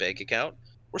in our bank account,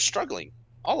 we're struggling.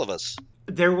 All of us.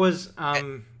 There was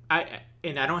I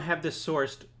don't have this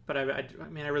sourced, but I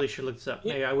mean, I really should look this up.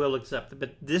 Maybe I will look this up.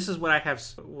 But this is what I have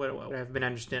been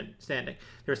understanding.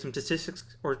 There are some statistics,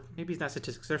 or maybe it's not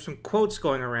statistics. There's some quotes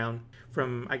going around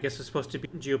from, I guess it's supposed to be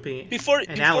GOP Before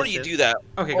you do that,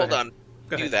 okay, hold on.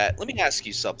 That. Let me ask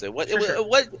you something. What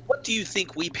do you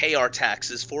think we pay our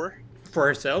taxes for? For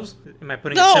ourselves? Am I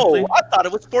putting it simply? No, I thought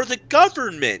it was for the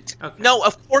government. Okay. No,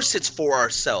 of course it's for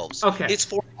ourselves. Okay. It's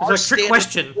for our trick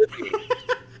question.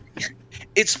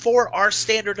 It's for our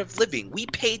standard of living. We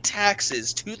pay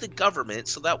taxes to the government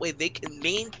so that way they can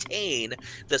maintain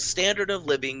the standard of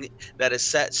living that is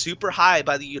set super high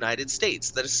by the United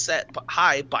States, that is set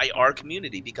high by our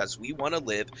community, because we want to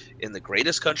live in the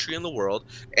greatest country in the world.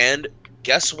 And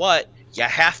guess what? You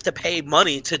have to pay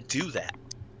money to do that.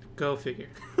 Go figure.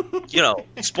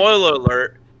 Spoiler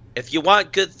alert, if you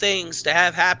want good things to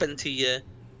have happen to you,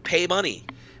 pay money.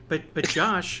 But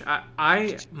Josh,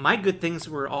 my good things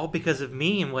were all because of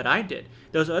me and what I did.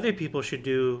 Those other people should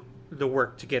do the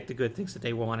work to get the good things that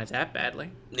they wanted that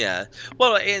badly. Yeah.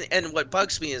 Well, and what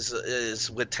bugs me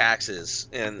is with taxes.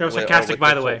 And that was sarcastic,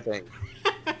 by the way.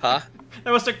 Huh?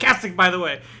 That was sarcastic, by the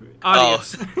way.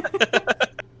 Audience.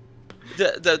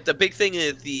 The big thing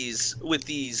with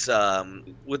these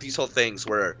whole things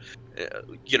where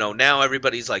now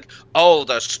everybody's like, oh,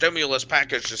 the stimulus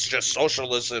package is just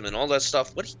socialism and all that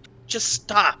stuff. Just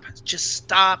stop.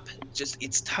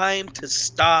 It's time to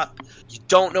stop. You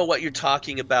don't know what you're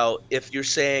talking about if you're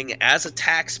saying, as a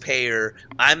taxpayer,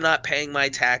 I'm not paying my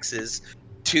taxes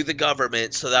to the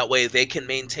government so that way they can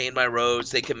maintain my roads,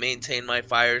 they can maintain my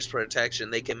fires protection,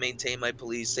 they can maintain my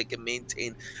police, they can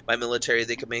maintain my military,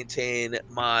 they can maintain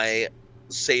my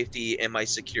safety and my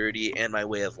security and my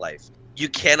way of life. You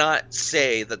cannot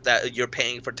say that you're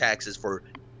paying for taxes for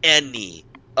any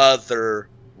other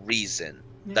reason.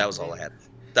 Yeah, that was all I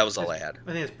had.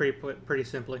 I think it's pretty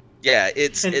simply. Yeah,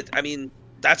 I mean,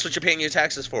 that's what you're paying your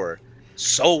taxes for.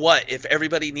 So what if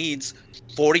everybody needs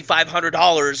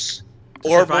 $4,500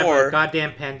 or more, a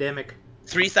goddamn pandemic,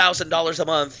 $3,000 a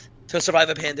month to survive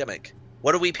a pandemic?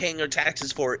 What are we paying our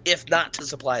taxes for if not to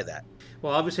supply that?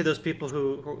 Well, obviously those people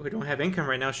who don't have income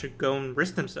right now should go and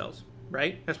risk themselves,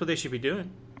 right? That's what they should be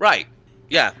doing. Right.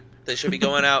 Yeah. They should be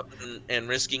going out and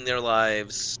risking their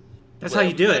lives. That's how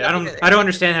you do it. I don't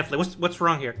understand half. What's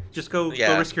wrong here? Just go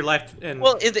risk your life. And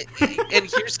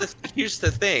Here's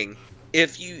the thing.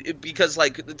 Because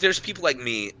like there's people like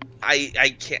me,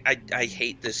 I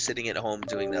hate this sitting at home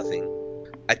doing nothing.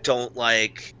 I don't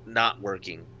like not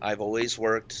working. I've always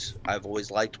worked. I've always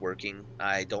liked working.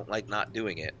 I don't like not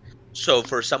doing it. So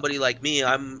for somebody like me,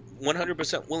 I'm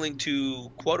 100% willing to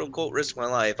quote unquote risk my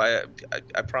life. I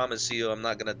promise you, I'm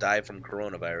not gonna die from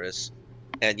coronavirus.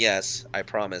 And yes, I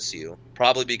promise you,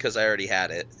 probably because I already had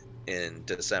it in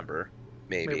December,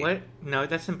 maybe. Wait, what? No,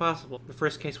 that's impossible. The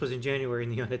first case was in January in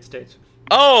the United States.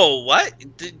 Oh, what?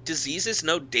 Diseases,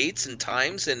 no dates and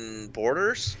times and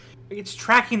borders? It's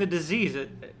tracking the disease.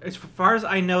 As far as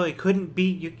I know, it couldn't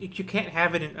be. You can't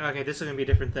have it in. Okay, this is gonna be a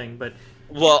different thing, but.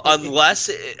 Well, unless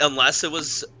it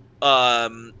was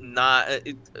not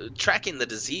tracking the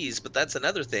disease, but that's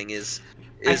another thing. Is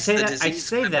the disease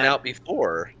coming out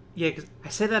before? Yeah, because I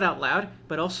say that out loud,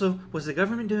 but also, was the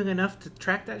government doing enough to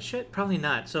track that shit? Probably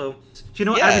not. So, you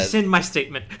know what? I rescind my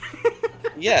statement.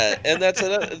 Yeah, and that's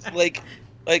another, like,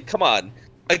 come on.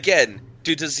 Again,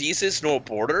 do diseases know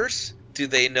borders? Do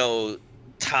they know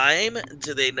time?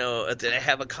 Do they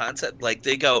have a concept? Like,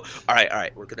 they go, all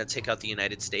right, we're going to take out the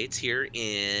United States here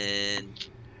in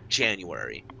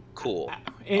January. Cool.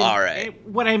 All right.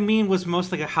 What I mean was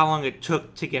mostly how long it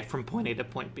took to get from point A to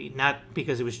point B, not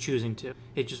because it was choosing to.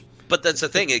 But that's the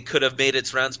thing. It could have made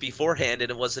its rounds beforehand,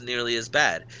 and it wasn't nearly as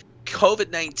bad.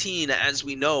 COVID-19, as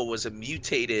we know, was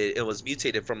mutated. It was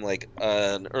mutated from like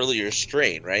an earlier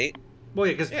strain, right? Well,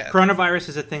 yeah, because coronavirus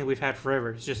is a thing we've had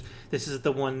forever. It's just this is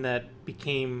the one that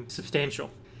became substantial.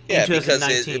 Yeah, in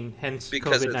 2019, hence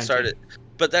COVID-19. It started.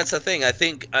 But that's the thing. I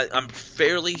think I'm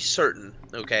fairly certain,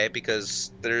 okay,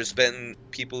 because there's been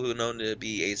people who are known to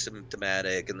be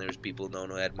asymptomatic, and there's people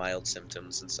known who had mild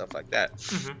symptoms and stuff like that.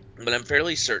 Mm-hmm. But I'm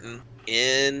fairly certain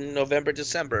in November,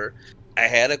 December, I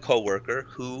had a coworker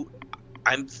who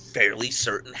I'm fairly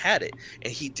certain had it,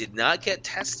 and he did not get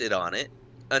tested on it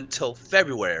until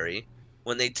February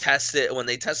when they tested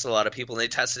a lot of people, and they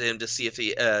tested him to see if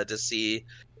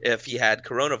he had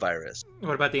coronavirus.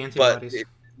 What about the antibodies? But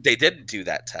they didn't do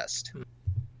that test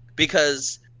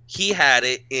because he had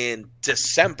it in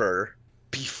December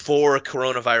before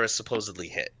coronavirus supposedly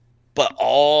hit. But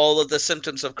all of the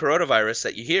symptoms of coronavirus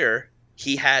that you hear,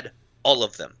 he had all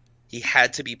of them. He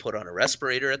had to be put on a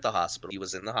respirator at the hospital. He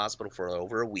was in the hospital for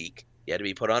over a week. He had to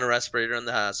be put on a respirator in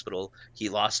the hospital. He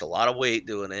lost a lot of weight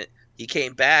doing it. He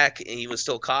came back and he was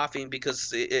still coughing because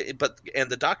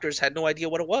the doctors had no idea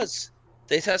what it was.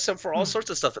 They tested him for all sorts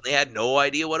of stuff and they had no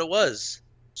idea what it was.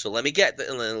 So let me guess.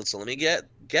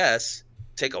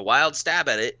 Take a wild stab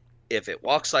at it. If it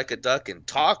walks like a duck and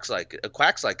quacks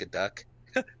like a duck,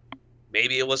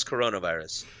 maybe it was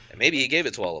coronavirus, and maybe he gave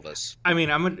it to all of us. I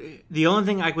mean, the only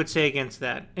thing I would say against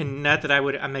that, and not that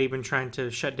I'm not even trying to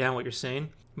shut down what you're saying,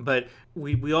 but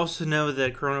we also know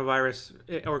that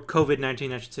coronavirus, or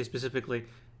COVID-19, I should say specifically,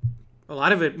 a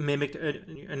lot of it mimicked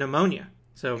a pneumonia.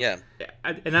 So yeah,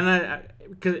 and I'm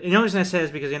because the only reason I say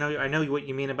is because I know what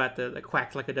you mean about the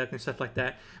quack like a duck and stuff like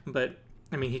that. But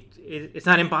I mean, it's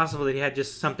not impossible that he had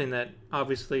just something that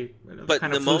obviously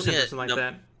kind of flu symptoms like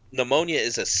that. Pneumonia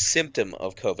is a symptom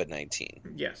of COVID-19.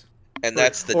 Yes, and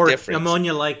that's the difference.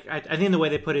 Pneumonia-like, I think the way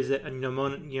they put it is that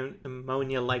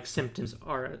pneumonia-like symptoms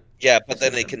are. Yeah, but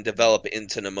then they can develop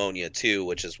into pneumonia too,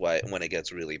 which is why when it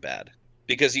gets really bad.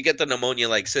 Because you get the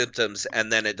pneumonia-like symptoms,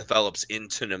 and then it develops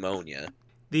into pneumonia.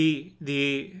 I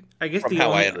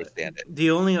understand it.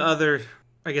 The only other,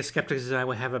 I guess, skepticism I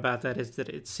would have about that is that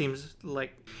it seems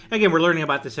like, again, we're learning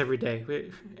about this every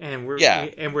day, and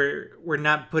we're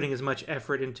not putting as much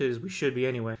effort into it as we should be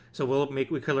anyway. So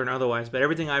we could learn otherwise. But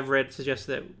everything I've read suggests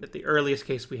that the earliest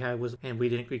case we had was, and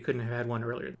we couldn't have had one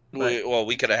earlier.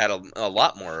 We could have had a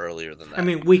lot more earlier than that. I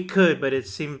mean, we could, but it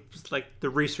seems like the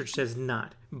research says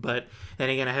not. But then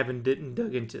again, I haven't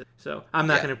dug into it, so I'm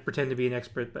not going to pretend to be an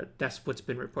expert. But that's what's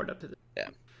been reported up to this. Yeah.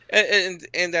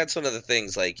 And that's one of the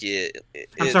things. Like,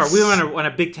 I'm sorry, we went on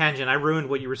a big tangent. I ruined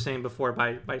what you were saying before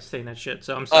by saying that shit.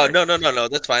 So I'm sorry. Oh no,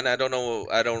 that's fine. I don't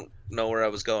know where I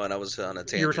was going. I was on a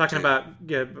tangent. You were talking about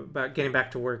getting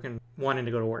back to work and wanting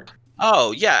to go to work.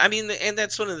 Oh yeah, I mean, and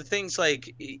that's one of the things.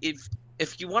 Like, if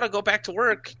you want to go back to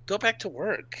work, go back to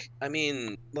work. I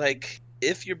mean, like,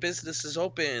 if your business is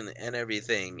open and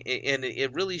everything, and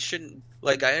it really shouldn't.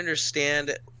 Like, I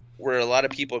understand where a lot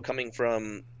of people are coming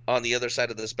from on the other side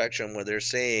of the spectrum, where they're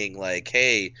saying like,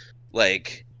 hey,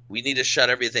 like, we need to shut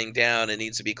everything down. It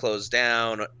needs to be closed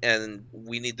down, and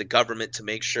we need the government to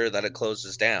make sure that it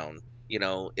closes down.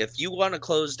 If you want to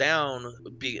close down,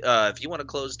 if you want to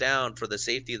close down for the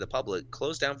safety of the public,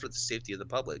 close down for the safety of the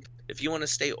public. If you want to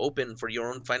stay open for your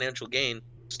own financial gain,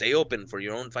 stay open for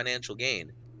your own financial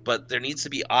gain. But there needs to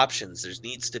be options. There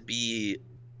needs to be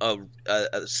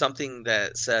something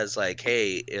that says like,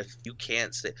 hey, if you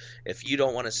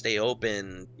don't want to stay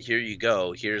open, here you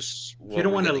go. Here's what you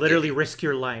don't want to literally risk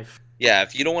your life. Yeah,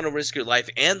 if you don't want to risk your life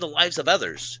and the lives of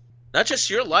others. Not just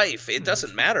your life. It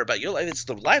doesn't matter about your life. It's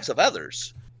the lives of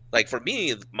others. Like, for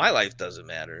me, my life doesn't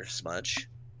matter as much.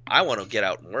 I want to get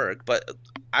out and work, but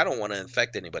I don't want to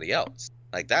infect anybody else.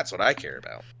 Like, that's what I care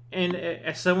about. And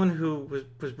as someone who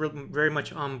was very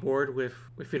much on board with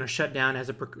shut down as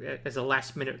a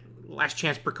last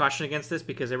chance precaution against this,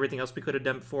 because everything else we could have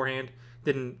done beforehand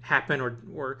didn't happen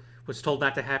or was told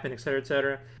not to happen, et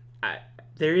cetera,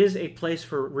 there is a place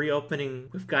for reopening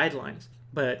with guidelines,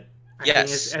 but I think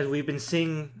as we've been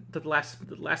seeing the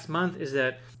last month is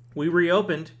that we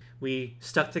reopened, we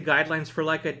stuck to guidelines for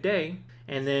like a day,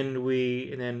 and then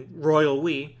royal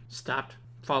we stopped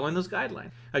following those guidelines.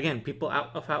 Again, people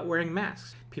out wearing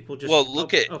masks. People just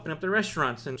open up their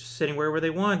restaurants and just sitting wherever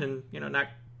they want, and not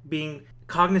being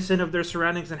cognizant of their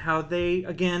surroundings and how they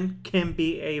again can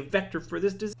be a vector for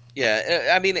this disease.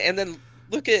 Yeah, I mean, and then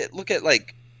look at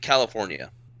like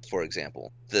California, for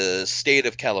example, the state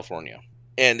of California.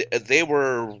 And they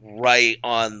were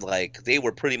they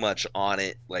were pretty much on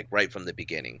it, like, right from the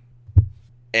beginning.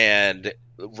 And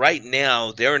right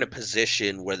now, they're in a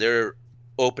position where they're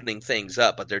opening things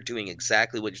up, but they're doing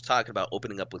exactly what you're talking about,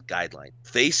 opening up with guidelines.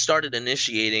 They started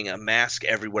initiating a mask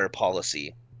everywhere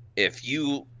policy. If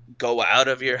you go out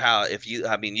of your house,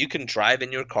 you can drive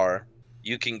in your car,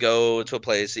 you can go to a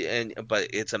place, but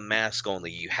it's a mask only.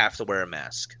 You have to wear a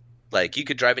mask. Like, you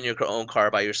could drive in your own car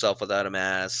by yourself without a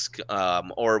mask,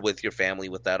 or with your family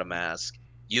without a mask.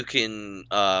 You can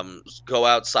go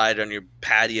outside on your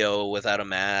patio without a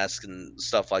mask and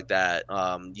stuff like that.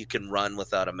 You can run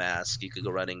without a mask. You could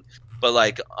go running. But,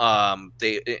 like,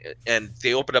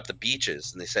 they opened up the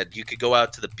beaches, and they said you could go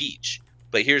out to the beach.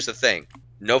 But here's the thing.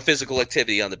 No physical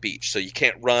activity on the beach. So you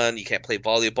can't run, you can't play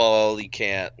volleyball, you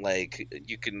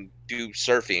can do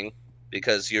surfing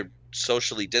because you're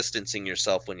socially distancing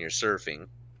yourself when you're surfing.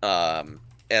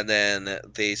 And then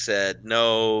they said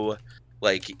no,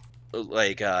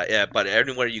 but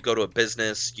everywhere you go to a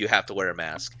business, you have to wear a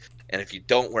mask, and if you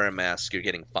don't wear a mask, you're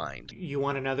getting fined. You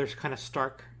want another kind of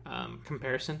stark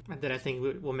comparison that I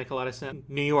think will make a lot of sense?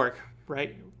 New York,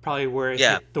 right? Probably where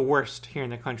it's the worst here in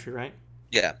the country, right?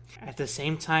 Yeah. At the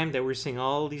same time that we're seeing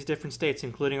all these different states,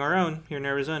 including our own here in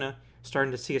Arizona,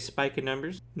 starting to see a spike in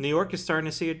numbers, New York is starting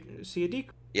to see a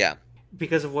decrease. Yeah.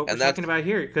 Because of what we're talking about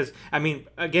here. Because, I mean,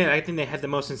 again, I think they had the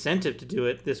most incentive to do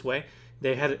it this way.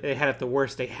 They had it the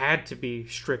worst. They had to be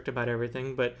strict about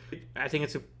everything. But I think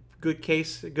it's a good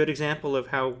case, a good example of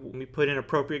how we put in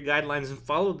appropriate guidelines and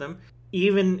followed them.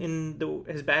 Even in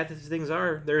as bad as things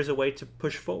are, there is a way to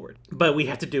push forward. But we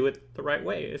have to do it the right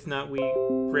way. If not, we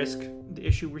risk the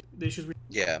issues.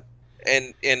 Yeah.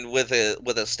 And with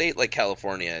a state like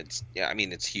California, it's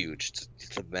huge.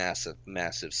 It's a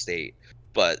massive state.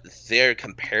 But there,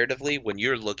 comparatively, when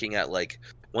you're looking at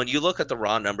when you look at the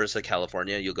raw numbers of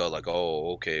California, you'll go like,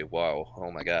 oh, okay, wow,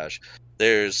 oh my gosh.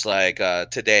 There's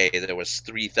today there was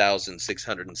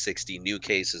 3,660 new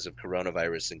cases of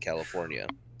coronavirus in California.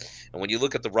 And when you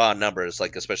look at the raw numbers,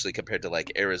 especially compared to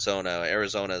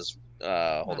Arizona's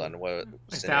hold on,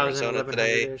 what's in Arizona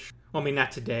today? Well, I mean,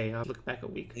 not today. I'll look back a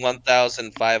week.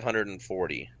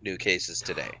 1,540 new cases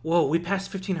today. Whoa, we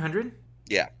passed 1,500?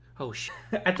 Yeah. Oh, shit.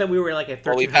 I thought we were at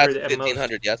 1,300 we passed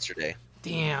 1,500 yesterday.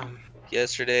 Damn.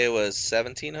 Yesterday was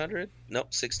 1,700? Nope,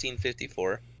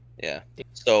 1,654. Yeah.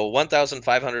 So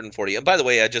 1,540. And by the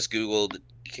way, I just Googled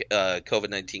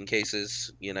COVID-19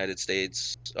 cases, United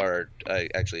States, or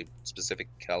actually specific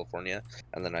California,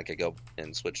 and then I could go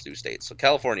and switch through states. So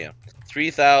California,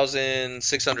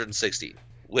 3,660,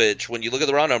 which when you look at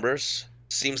the raw numbers,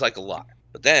 seems like a lot.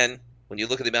 But then when you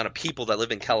look at the amount of people that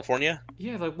live in California.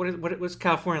 Yeah, what was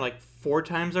California, 4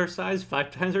 times our size,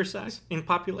 5 times our size in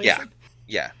population?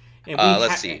 Yeah. And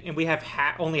let's see. And we have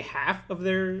only half of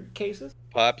their cases?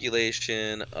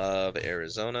 Population of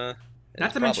Arizona.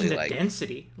 Not to mention the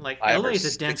density. LA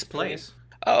is a dense place.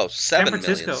 Oh, 7 San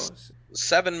Francisco. million.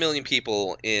 7 million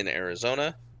people in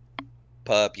Arizona.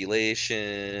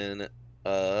 Population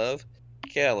of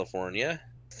California,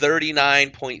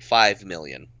 39.5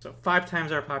 million. So 5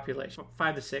 times our population.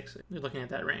 5 to 6. You're looking at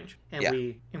that range.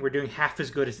 And we're doing half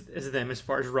as good as them as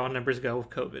far as raw numbers go with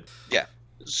COVID. Yeah.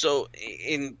 So,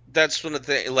 that's one of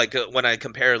the like when I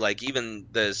compare like even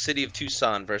the city of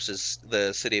Tucson versus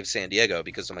the city of San Diego,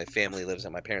 because my family lives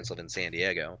and my parents live in San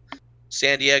Diego.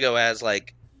 San Diego has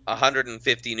like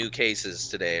 150 new cases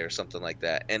today or something like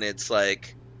that, and it's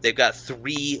like they've got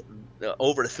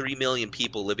over 3 million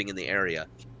people living in the area,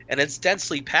 and it's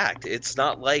densely packed. It's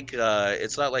not like I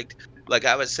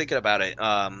was thinking about it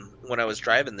when I was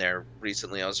driving there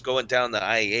recently. I was going down the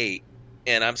I-8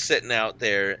 and I'm sitting out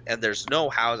there and there's no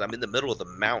house. I'm in the middle of the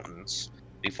mountains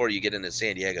before you get into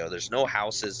San Diego. There's no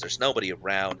houses. There's nobody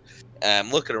around. I'm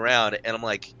looking around and I'm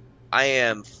like, I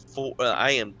am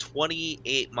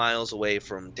 28 miles away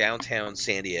from downtown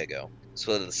San Diego.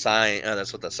 So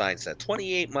that's what the sign said.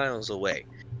 28 miles away.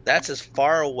 That's as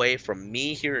far away from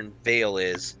me here in Vail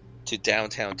is to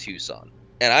downtown Tucson.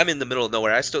 And I'm in the middle of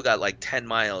nowhere. I still got like 10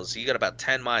 miles. You got about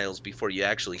 10 miles before you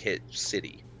actually hit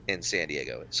city in San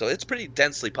Diego. So it's pretty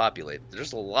densely populated.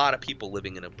 There's a lot of people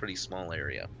living in a pretty small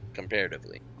area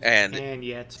comparatively. And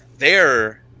yet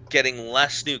they're getting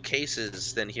less new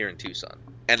cases than here in Tucson.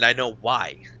 And I know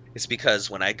why. It's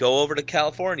because when I go over to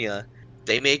California,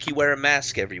 they make you wear a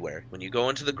mask everywhere. When you go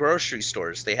into the grocery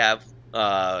stores, they have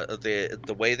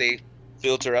the way they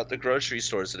filter out the grocery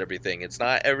stores and everything. It's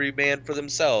not every man for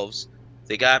themselves.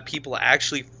 They got people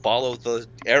actually follow the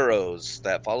arrows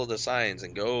that follow the signs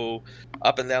and go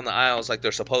up and down the aisles like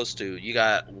they're supposed to. You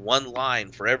got one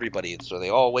line for everybody, so they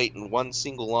all wait in one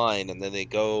single line, and then they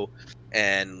go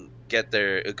and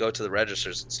go to the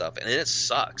registers and stuff. And it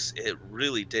sucks. It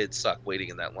really did suck waiting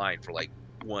in that line for like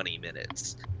 20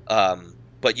 minutes.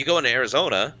 But you go into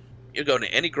Arizona, you go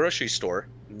into any grocery store,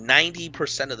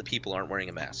 90% of the people aren't wearing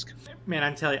a mask. Man,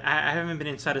 I'm telling you, I haven't been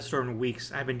inside a store in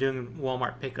weeks. I've been doing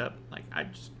Walmart pickup. Like,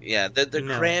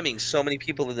 they're cramming so many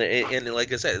people in there, and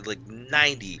like I said, like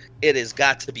 90. It has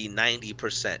got to be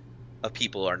 90% of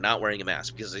people are not wearing a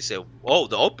mask because they say, "Oh,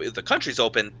 the country's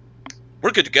open,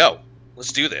 we're good to go.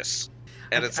 Let's do this."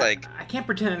 And I can't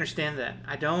pretend to understand that.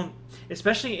 I don't,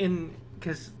 especially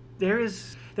because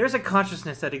there's a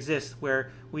consciousness that exists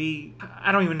where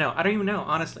I don't even know,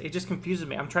 honestly. It just confuses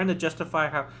me. I'm trying to justify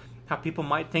how people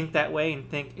might think that way and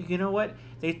think, you know what,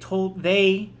 they told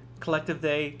me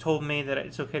that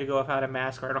it's okay to go without a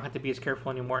mask, or I don't have to be as careful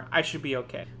anymore, I should be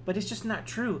okay. But it's just not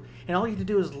true. And all you have to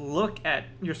do is look at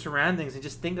your surroundings and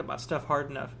just think about stuff hard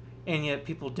enough, and yet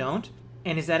people don't.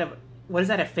 And what is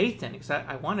that a faith in? Because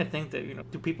I want to think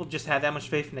that, do people just have that much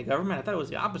faith in the government? I thought it was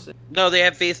the opposite. No, they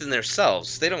have faith in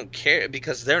themselves. They don't care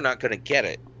because they're not going to get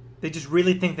it. They just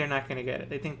really think they're not going to get it.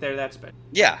 They think they're that special.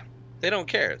 Yeah, they don't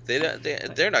care.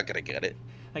 They're not going to get it.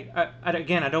 Like, I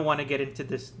don't want to get into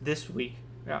this week.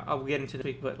 I'll get into this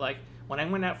week, but like when I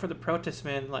went out for the protest,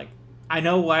 man, like I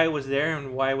know why I was there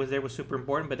and why I was there was super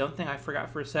important, but don't think I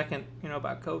forgot for a second,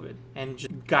 about COVID and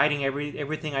just guiding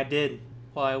everything I did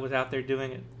while I was out there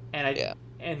doing it.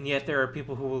 And yet there are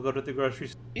people who will go to the grocery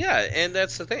store. Yeah, and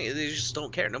that's the thing. They just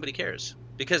don't care. Nobody cares.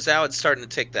 Because now it's starting to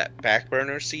take that back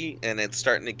burner seat, and it's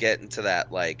starting to get into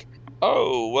that, like,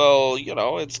 oh, well,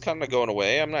 it's kind of going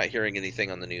away. I'm not hearing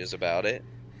anything on the news about it.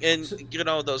 And,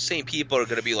 those same people are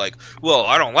going to be like, well,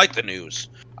 I don't like the news.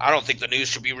 I don't think the news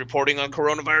should be reporting on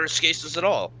coronavirus cases at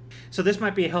all. So this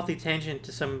might be a healthy tangent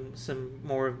to some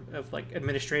more of like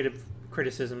administrative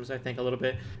criticisms, I think, a little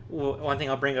bit. One thing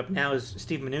I'll bring up now is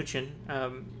Steve Mnuchin.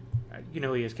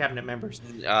 He is cabinet members.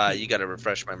 You got to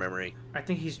refresh my memory. I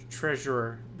think he's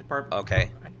treasurer department. Okay.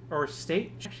 Or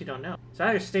state? I actually don't know. It's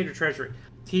either state or treasury.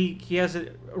 He has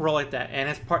a role like that,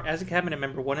 and as a cabinet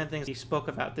member, one of the things he spoke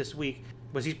about this week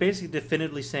was he's basically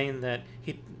definitively saying that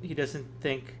he doesn't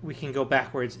think we can go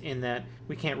backwards in that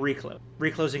we can't reclose.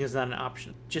 Reclosing is not an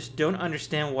option. Just don't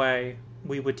understand why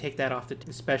we would take that off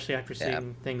especially after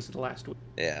seeing things the last week.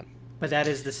 Yeah. But that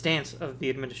is the stance of the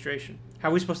administration. How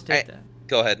are we supposed to take that?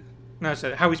 Go ahead. No,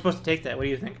 so how are we supposed to take that? What do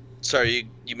you think? Sorry,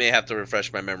 you may have to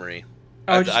refresh my memory.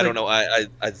 Oh, I don't know. I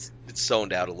it's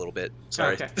zoned out a little bit.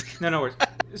 Sorry. Okay. No worries.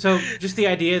 So just the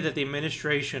idea that the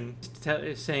administration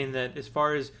is saying that as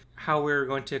far as how we're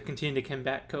going to continue to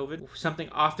combat COVID, something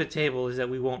off the table is that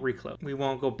we won't reclose. We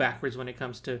won't go backwards when it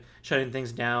comes to shutting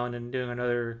things down and doing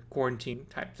another quarantine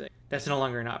type thing. That's no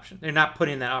longer an option. They're not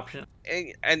putting that option.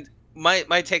 And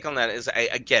my take on that is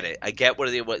I get it. I get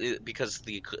because of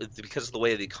the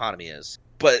way the economy is.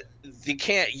 But they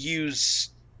can't use.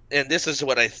 And this is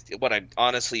what I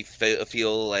honestly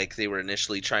feel like they were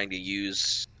initially trying to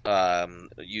use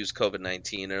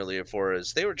COVID-19 earlier for,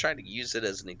 is they were trying to use it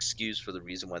as an excuse for the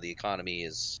reason why the economy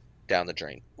is down the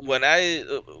drain. When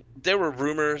there were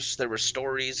rumors, there were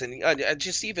stories, and I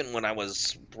just, even when I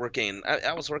was working,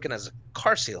 I was working as a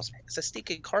car salesman, as a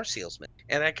stinking car salesman,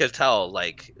 and I could tell,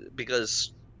 like,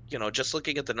 because just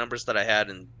looking at the numbers that I had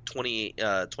in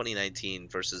 2019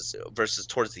 versus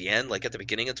towards the end, like at the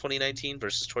beginning of 2019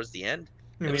 versus towards the end.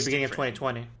 You mean beginning of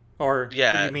 2020? Or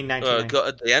yeah, you mean 1990?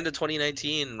 At the end of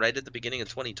 2019, right at the beginning of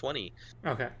 2020.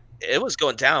 Okay. It was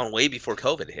going down way before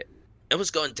COVID hit. It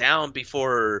was going down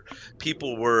before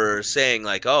people were saying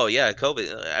like, "Oh yeah,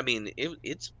 COVID." I mean,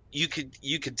 it's you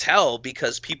could tell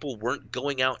because people weren't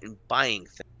going out and buying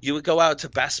things. You would go out to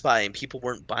Best Buy and people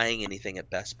weren't buying anything at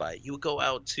Best Buy. You would go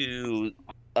out to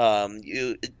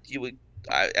you would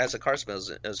as a car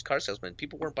salesman,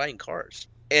 people weren't buying cars.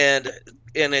 And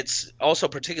it's also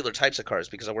particular types of cars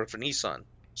because I work for Nissan.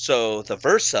 So the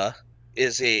Versa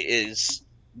is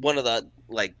one of the,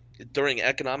 like, during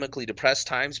economically depressed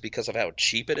times because of how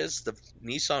cheap it is, the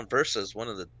Nissan Versa is one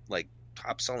of the, like,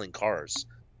 top selling cars.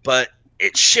 But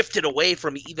it shifted away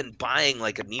from even buying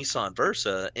like a Nissan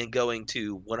Versa and going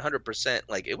to 100%,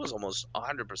 like it was almost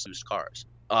 100% used cars.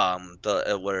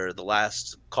 Where the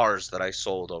last cars that I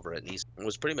sold over at Nissan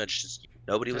was pretty much just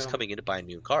nobody was coming in to buy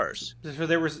new cars. So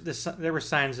there were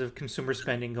signs of consumer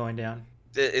spending going down.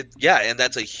 Yeah, and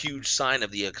that's a huge sign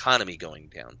of the economy going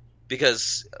down,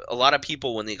 because a lot of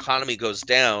people, when the economy goes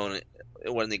down,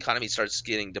 when the economy starts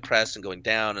getting depressed and going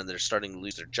down, and they're starting to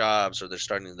lose their jobs, or they're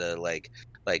starting to like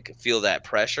feel that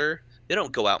pressure, they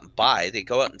don't go out and buy, they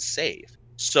go out and save.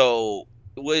 So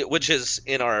which is,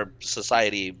 in our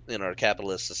society, in our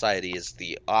capitalist society, is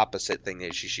the opposite thing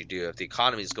that you should do. If the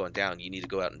economy is going down, you need to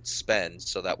go out and spend,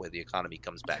 so that way the economy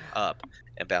comes back up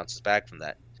and bounces back from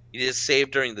that. You need to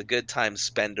save during the good times,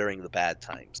 spend during the bad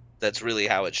times. That's really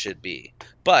how it should be.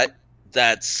 But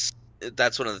that's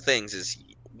one of the things is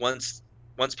once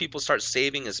people start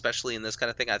saving, especially in this kind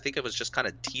of thing, I think it was just kind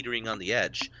of teetering on the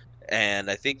edge. And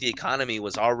I think the economy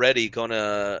was already going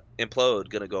to implode,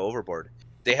 going to go overboard.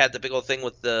 They had the big old thing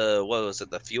with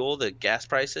the fuel, the gas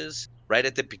prices, right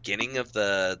at the beginning of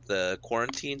the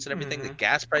quarantines and everything. Mm-hmm. The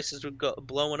gas prices were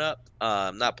blowing up.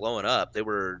 Not blowing up. They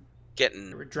were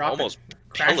almost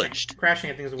pillaged. Crashing,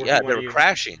 I think is the word. Yeah, they were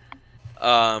crashing.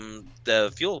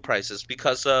 The fuel prices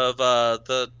because of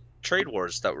the trade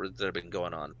wars that have been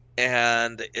going on.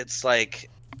 And it's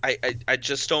like, I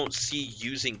just don't see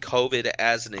using COVID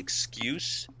as an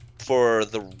excuse for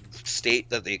the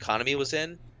state that the economy was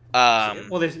in.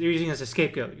 Well, they're using it as a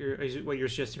scapegoat. What you're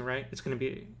suggesting, right? It's going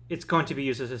to be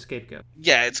used as a scapegoat.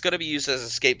 Yeah, it's going to be used as a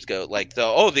scapegoat. Like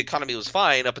the economy was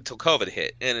fine up until COVID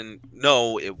hit, and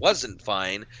no, it wasn't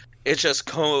fine. It's just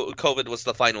COVID was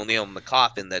the final nail in the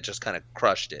coffin that just kind of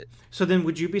crushed it. So then,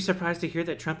 would you be surprised to hear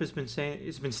that Trump has been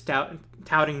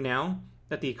touting now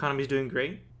that the economy is doing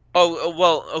great?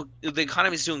 The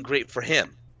economy is doing great for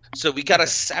him. So we got to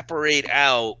separate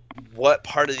out what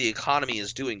part of the economy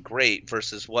is doing great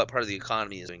versus what part of the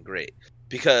economy is doing great.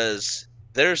 Because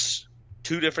there's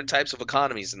two different types of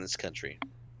economies in this country.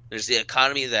 There's the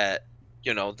economy that,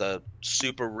 the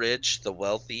super rich, the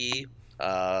wealthy,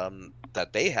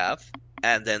 that they have.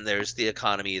 And then there's the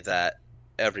economy that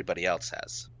everybody else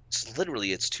has.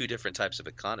 It's two different types of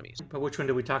economies. But which one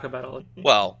do we talk about?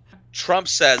 Well, Trump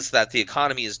says that the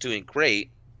economy is doing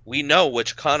great. We know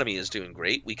which economy is doing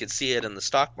great. We could see it in the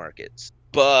stock markets.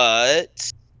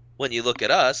 But when you look at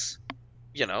us,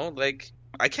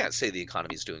 I can't say the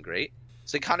economy is doing great.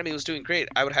 If the economy was doing great,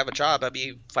 I would have a job. I'd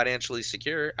be financially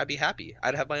secure. I'd be happy.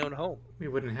 I'd have my own home. We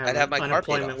wouldn't have my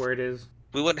unemployment where it is.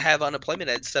 We wouldn't have unemployment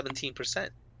at 17%.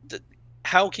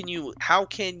 How can you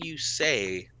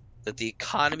say that the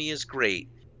economy is great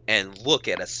and look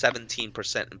at a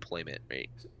 17% employment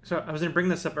rate? So I was going to bring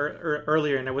this up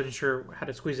earlier, and I wasn't sure how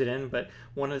to squeeze it in, but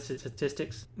one of the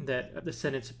statistics that the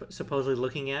Senate's supposedly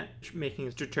looking at, making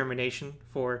its determination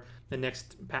for the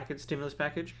next stimulus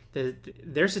package,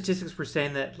 their statistics were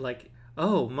saying that,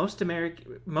 most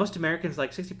Americans,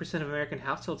 like 60% of American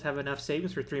households, have enough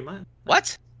savings for 3 months.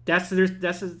 What? And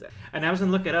I was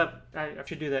going to look it up. I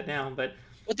should do that now, but...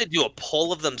 What, they do a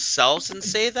poll of themselves and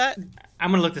say that? I'm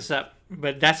going to look this up,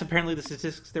 but that's apparently the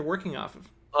statistics they're working off of.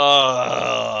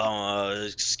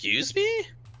 Excuse me?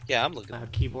 Yeah, I'm looking.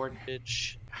 Keyboard.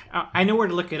 I know where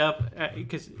to look it up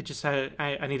because it just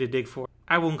I need to dig for it.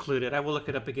 I will include it. I will look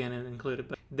it up again and include it.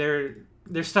 But there's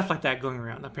stuff like that going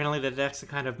around. Apparently that's the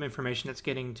kind of information that's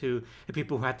getting to the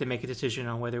people who have to make a decision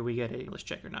on whether we get a stimulus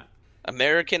check or not.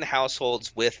 American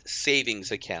households with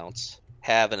savings accounts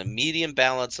have a median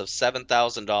balance of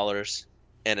 $7,000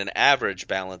 and an average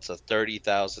balance of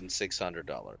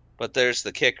 $30,600. But there's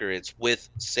the kicker, it's with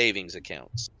savings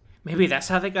accounts. Maybe that's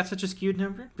how they got such a skewed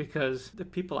number, because the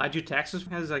people I do taxes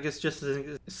has, I guess, just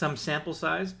some sample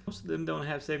size. Most of them don't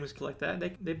have savings like that.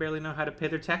 They barely know how to pay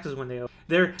their taxes when they owe.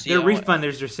 Their refund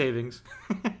is their savings.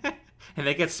 and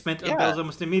they get spent on bills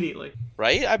almost immediately.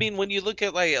 Right? I mean, when you look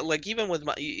at like even with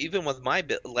my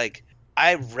bill, like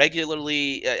I have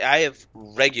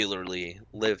regularly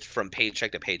lived from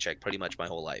paycheck to paycheck pretty much my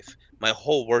whole life. My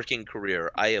whole working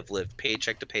career, I have lived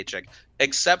paycheck to paycheck,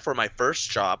 except for my first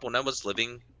job when I was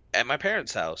living at my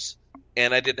parents' house.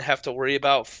 And I didn't have to worry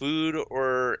about food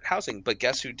or housing. But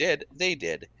guess who did? They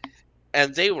did.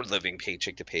 And they were living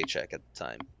paycheck to paycheck at the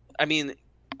time. I mean,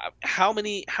 how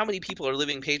many people are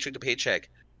living paycheck to paycheck,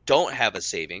 don't have a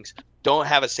savings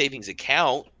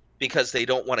account, because they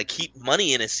don't want to keep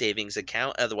money in a savings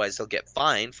account, otherwise they'll get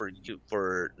fined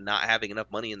for not having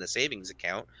enough money in the savings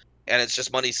account, and it's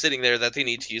just money sitting there that they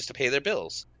need to use to pay their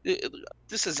bills.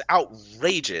 This is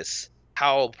outrageous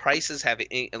how prices have,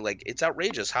 like, it's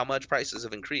outrageous how much prices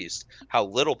have increased, how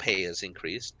little pay has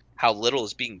increased, how little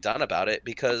is being done about it,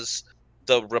 because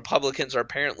the Republicans are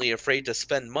apparently afraid to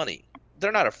spend money.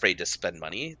 They're not afraid to spend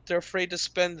money. They're afraid to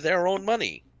spend their own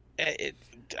money.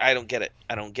 I don't get it.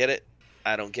 I don't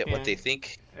get what they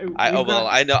think. I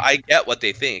get what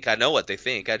they think. I know what they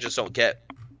think. I just don't get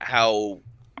how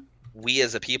we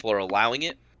as a people are allowing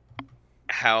it,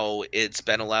 how it's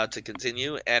been allowed to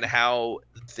continue, and how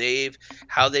they've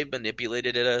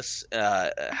manipulated us,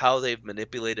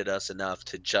 enough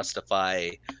to justify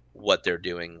what they're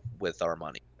doing with our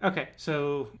money. Okay,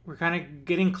 so we're kind of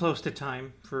getting close to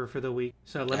time for the week.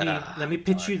 So let me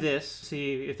pitch you this,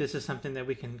 see if this is something that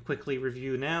we can quickly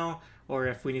review now, or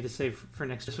if we need to save for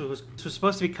next. This was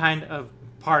supposed to be kind of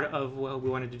part of what we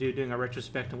wanted to do, doing our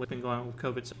retrospect on what's been going on with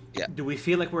COVID. So do we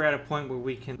feel like we're at a point where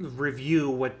we can review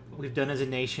what we've done as a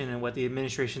nation and what the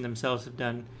administration themselves have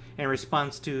done in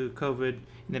response to COVID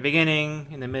in the beginning,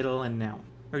 in the middle, and now?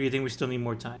 Or do you think we still need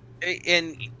more time?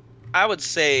 And I would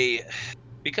say,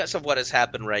 because of what has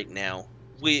happened right now,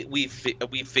 we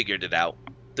figured it out.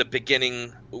 The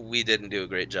beginning, we didn't do a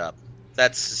great job.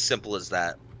 That's as simple as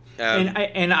that.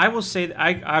 And I will say that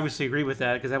I obviously agree with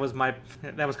that, because that was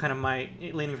kind of my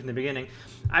leaning from the beginning.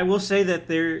 I will say that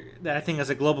I think as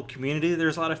a global community,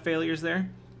 there's a lot of failures there.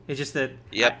 It's just that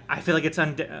I feel like it's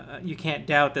you can't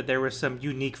doubt that there were some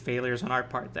unique failures on our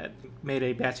part that made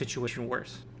a bad situation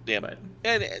worse. Yeah,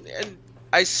 and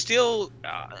I still,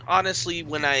 honestly,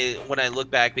 when I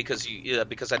look back, because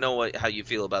I know how you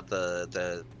feel about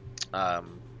the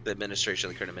administration,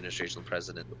 the current administration, the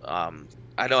president.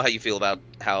 I know how you feel about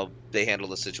how they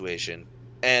handled the situation,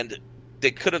 and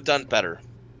they could have done better.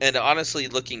 And honestly,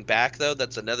 looking back, though,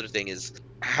 that's another thing: is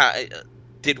how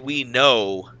did we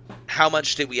know? How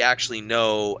much did we actually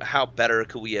know? How better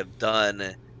could we have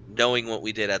done, knowing what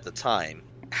we did at the time?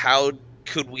 How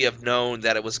could we have known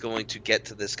that it was going to get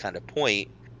to this kind of point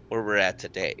where we're at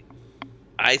today?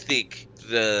 I think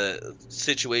the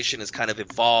situation has kind of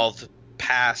evolved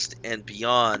past and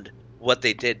beyond what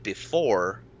they did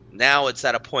before. Now it's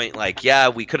at a point like,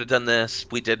 we could have done this,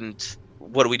 we didn't.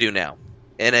 What do we do now?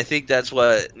 And I think that's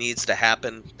what needs to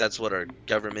happen. That's what our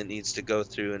government needs to go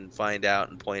through and find out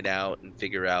and point out and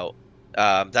figure out.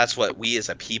 That's what we as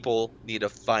a people need to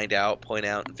find out, point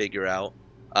out, and figure out.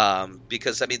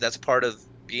 Because I mean, that's part of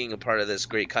being a part of this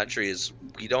great country, is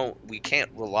we can't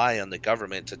rely on the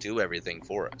government to do everything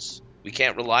for us. We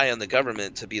can't rely on the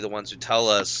government to be the ones who tell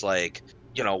us, like,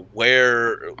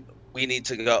 where we need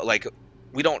to go. Like,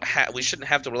 we shouldn't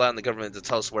have to rely on the government to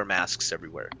tell us to wear masks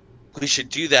everywhere. We should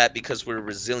do that because we're a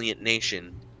resilient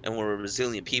nation and we're a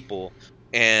resilient people,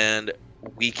 and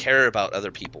we care about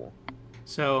other people.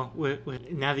 So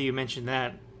now that you mentioned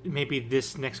that, maybe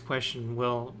this next question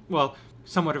will,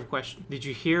 somewhat of a question. Did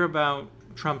you hear about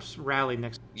Trump's rally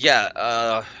next?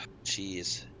 Yeah,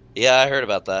 Yeah, I heard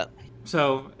about that.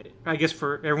 So I guess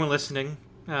for everyone listening,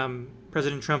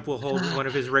 President Trump will hold one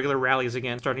of his regular rallies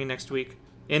again starting next week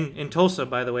in Tulsa,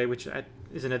 by the way, which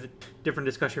is a different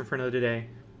discussion for another day.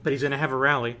 But he's going to have a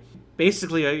rally.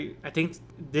 Basically, I think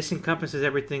this encompasses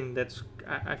everything that's,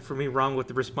 for me, wrong with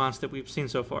the response that we've seen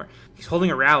so far. He's holding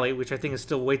a rally, which I think is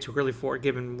still way too early for,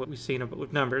 given what we've seen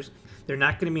with numbers. They're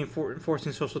not going to be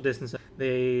enforcing social distancing.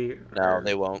 They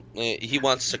won't. He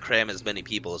wants to cram as many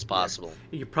people as possible.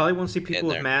 You probably won't see people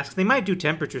with masks. They might do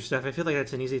temperature stuff. I feel like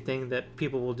that's an easy thing that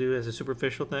people will do as a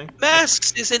superficial thing.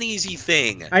 Masks is an easy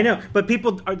thing. I know, but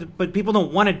people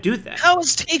don't want to do that. How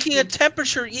is taking a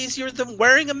temperature easier than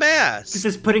wearing a mask? This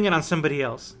is putting it on somebody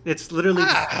else. It's literally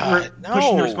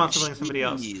pushing the responsibility on somebody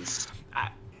else.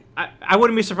 I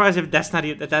wouldn't be surprised if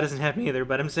that doesn't happen either,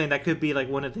 but I'm saying that could be like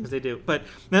one of the things they do. But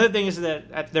another thing is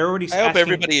that they're already I hope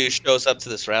everybody who shows up to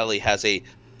this rally has a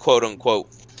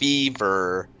quote-unquote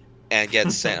fever and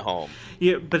gets sent home.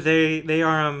 Yeah, but they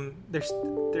are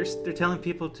they're telling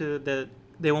people that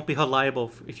they won't be held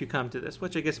liable if you come to this,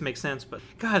 which I guess makes sense. But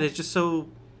God, it's just so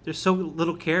there's so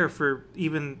little care for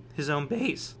even his own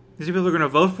base. These people are going to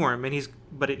vote for him, and he's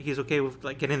okay with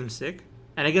like getting them sick,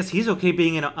 and I guess he's okay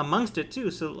being amongst it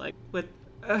too. So like, but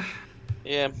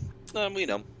yeah, we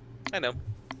know, I know.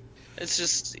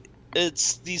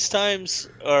 It's these times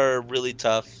are really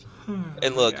tough.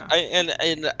 And look,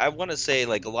 yeah. I want to say,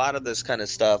 like, a lot of this kind of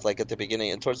stuff, like at the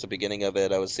beginning and towards the beginning of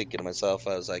it, I was thinking to myself,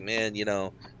 I was like, man,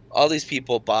 all these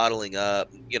people bottling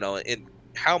up, in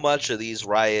how much of these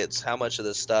riots, how much of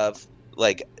this stuff,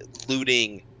 like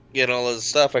looting, all this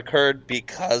stuff occurred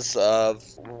because of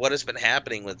what has been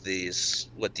happening with these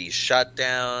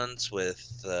shutdowns,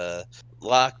 with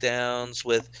lockdowns,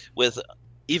 with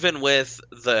even with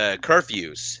the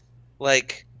curfews,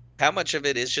 like. How much of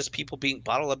it is just people being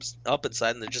bottled up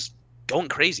inside and they're just going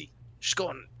crazy, just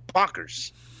going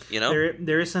bonkers,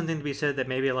 There is something to be said that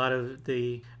maybe a lot of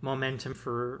the momentum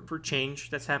for change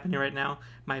that's happening right now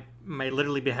might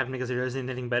literally be happening because there isn't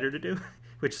anything better to do,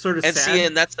 which is sort of sad. See,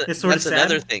 and that's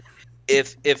another thing.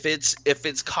 If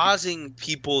it's causing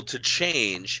people to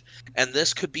change, and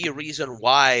this could be a reason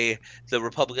why the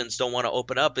Republicans don't want to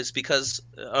open up, is because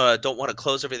don't want to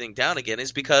close everything down again,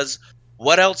 is because.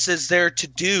 What else is there to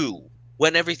do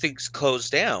when everything's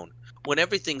closed down? When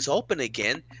everything's open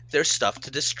again, there's stuff to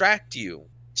distract you.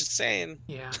 Just saying.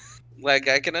 Yeah. Like,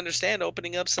 I can understand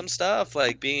opening up some stuff,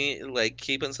 like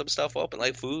keeping some stuff open,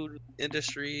 like food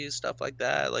industry, stuff like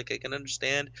that. Like, I can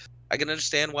understand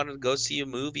wanting to go see a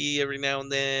movie every now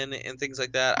and then and things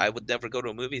like that. I would never go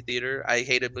to a movie theater. I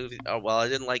hated I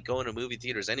didn't like going to movie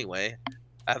theaters anyway.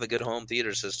 I have a good home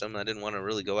theater system. I didn't want to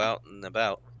really go out and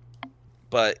about.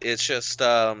 But it's just,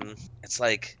 it's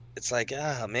like,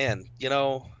 man,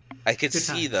 I could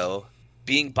see, though,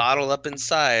 being bottled up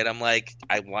inside, I'm like,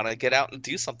 I want to get out and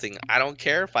do something. I don't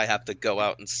care if I have to go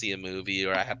out and see a movie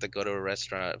or I have to go to a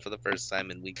restaurant for the first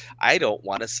time in weeks. I don't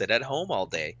want to sit at home all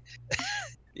day,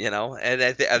 And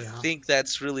I think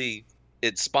that's really,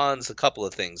 it spawns a couple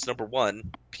of things. Number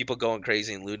one, people going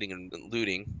crazy and looting,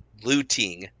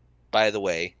 by the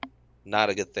way, not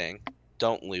a good thing.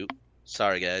 Don't loot.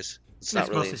 Sorry, guys. It's not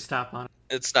really. Stop on it.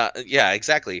 It's not. Yeah,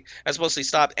 exactly. It's mostly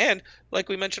stop. And like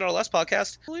we mentioned in our last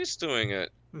podcast, police doing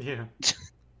it. Yeah.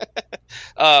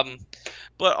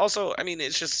 But also, I mean,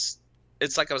 it's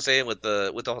like I was saying with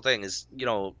the whole thing is,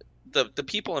 the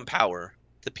people in power,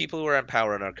 the people who are in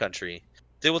power in our country,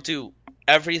 they will do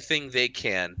everything they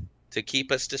can to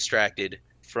keep us distracted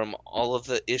from all of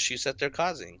the issues that they're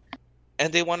causing.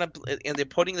 And they're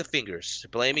pointing the fingers,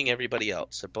 they're blaming everybody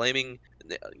else. They're blaming,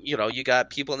 you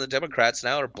got people in the Democrats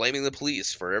now are blaming the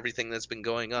police for everything that's been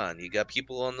going on. You got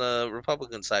people on the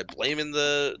Republican side blaming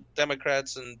the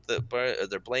Democrats, and they're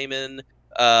blaming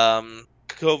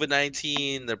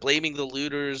COVID-19. They're blaming the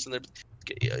looters, and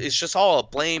it's just all a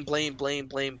blame game.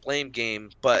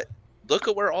 But look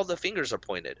at where all the fingers are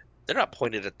pointed. They're not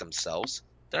pointed at themselves.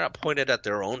 They're not pointed at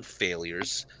their own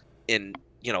failures in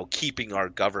keeping our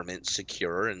government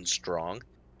secure and strong.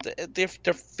 They're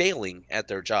failing at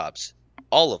their jobs.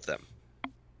 All of them.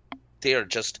 They are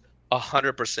just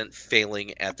 100%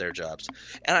 failing at their jobs.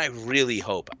 And I really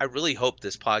hope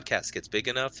this podcast gets big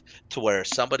enough to where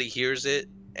somebody hears it.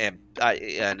 And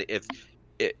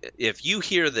if you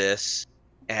hear this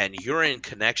and you're in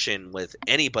connection with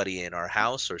anybody in our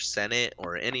House or Senate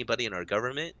or anybody in our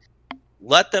government,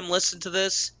 let them listen to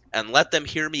this and let them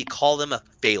hear me call them a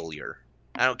failure.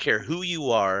 I don't care who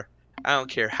you are. I don't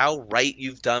care how right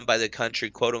you've done by the country,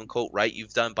 quote unquote, right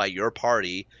you've done by your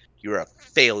party. You're a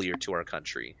failure to our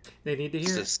country. They need to hear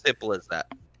it. It's as simple as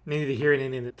that. They need to hear it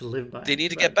and they need to live by it. They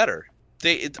need to get better.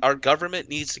 Our government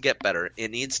needs to get better. It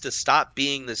needs to stop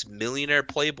being this billionaire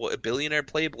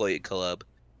playboy club,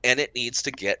 and it needs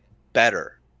to get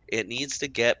better. It needs to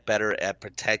get better at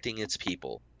protecting its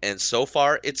people. And so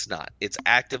far, it's not. It's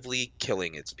actively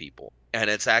killing its people. And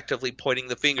it's actively pointing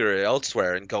the finger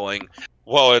elsewhere and going,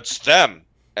 well, it's them.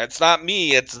 It's not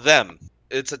me, it's them.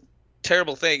 It's a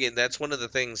terrible thing, and that's one of the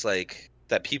things like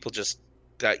that people just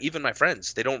even my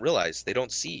friends, they don't realize, they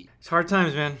don't see. It's hard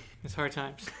times, man. It's hard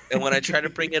times. And when I try to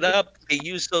bring it up, they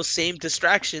use those same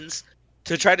distractions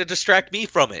to try to distract me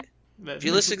from it. If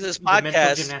you listen to this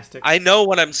podcast, I know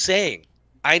what I'm saying.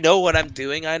 I know what I'm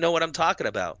doing. I know what I'm talking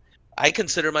about. I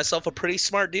consider myself a pretty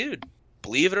smart dude.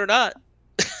 Believe it or not.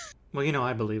 Well,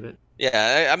 I believe it.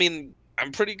 Yeah, I mean, I'm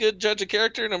a pretty good judge of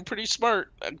character, and I'm pretty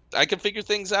smart. I can figure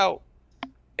things out.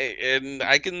 And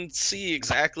I can see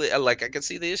exactly, I can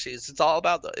see the issues. It's all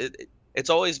about it's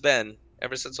always been,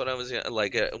 ever since when I was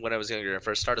when I was younger, I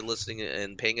first started listening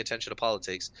and paying attention to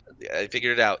politics. I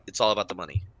figured it out. It's all about the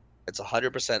money. It's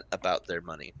 100% about their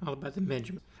money. All about the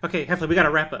Benjamin. Okay, Heffley, we got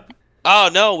to wrap up. Oh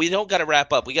no, we don't got to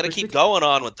wrap up. We got to keep going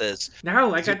on with this.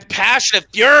 No, I got passionate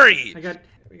fury. I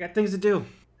got things to do.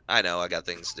 I know, I got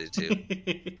things to do too.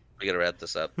 We got to wrap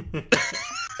this up.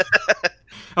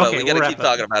 Okay, we got to keep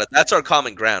talking about it. That's our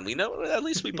common ground. We know, at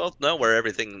least we both know where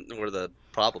the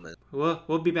problem is.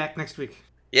 We'll be back next week.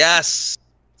 Yes.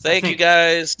 Thank you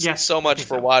guys so much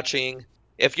for so. watching.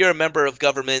 If you're a member of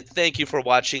government, thank you for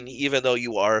watching, even though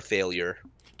you are a failure.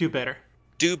 Do better.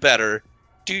 Do better.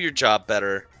 Do your job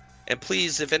better. And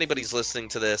please, if anybody's listening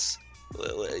to this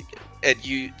and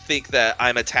you think that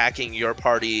I'm attacking your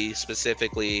party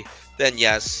specifically, then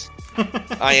yes,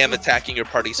 I am attacking your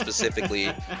party specifically.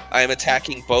 I am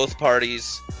attacking both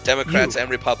parties, Democrats and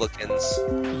Republicans.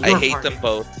 I hate them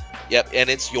both. Yep, and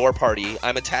it's your party.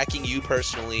 I'm attacking you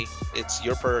personally. It's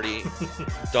your party.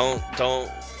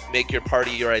 Don't make your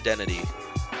party your identity.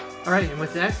 All right, and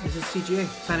with that, this is CGA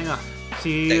signing off.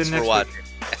 See you Thanks next for watching. week.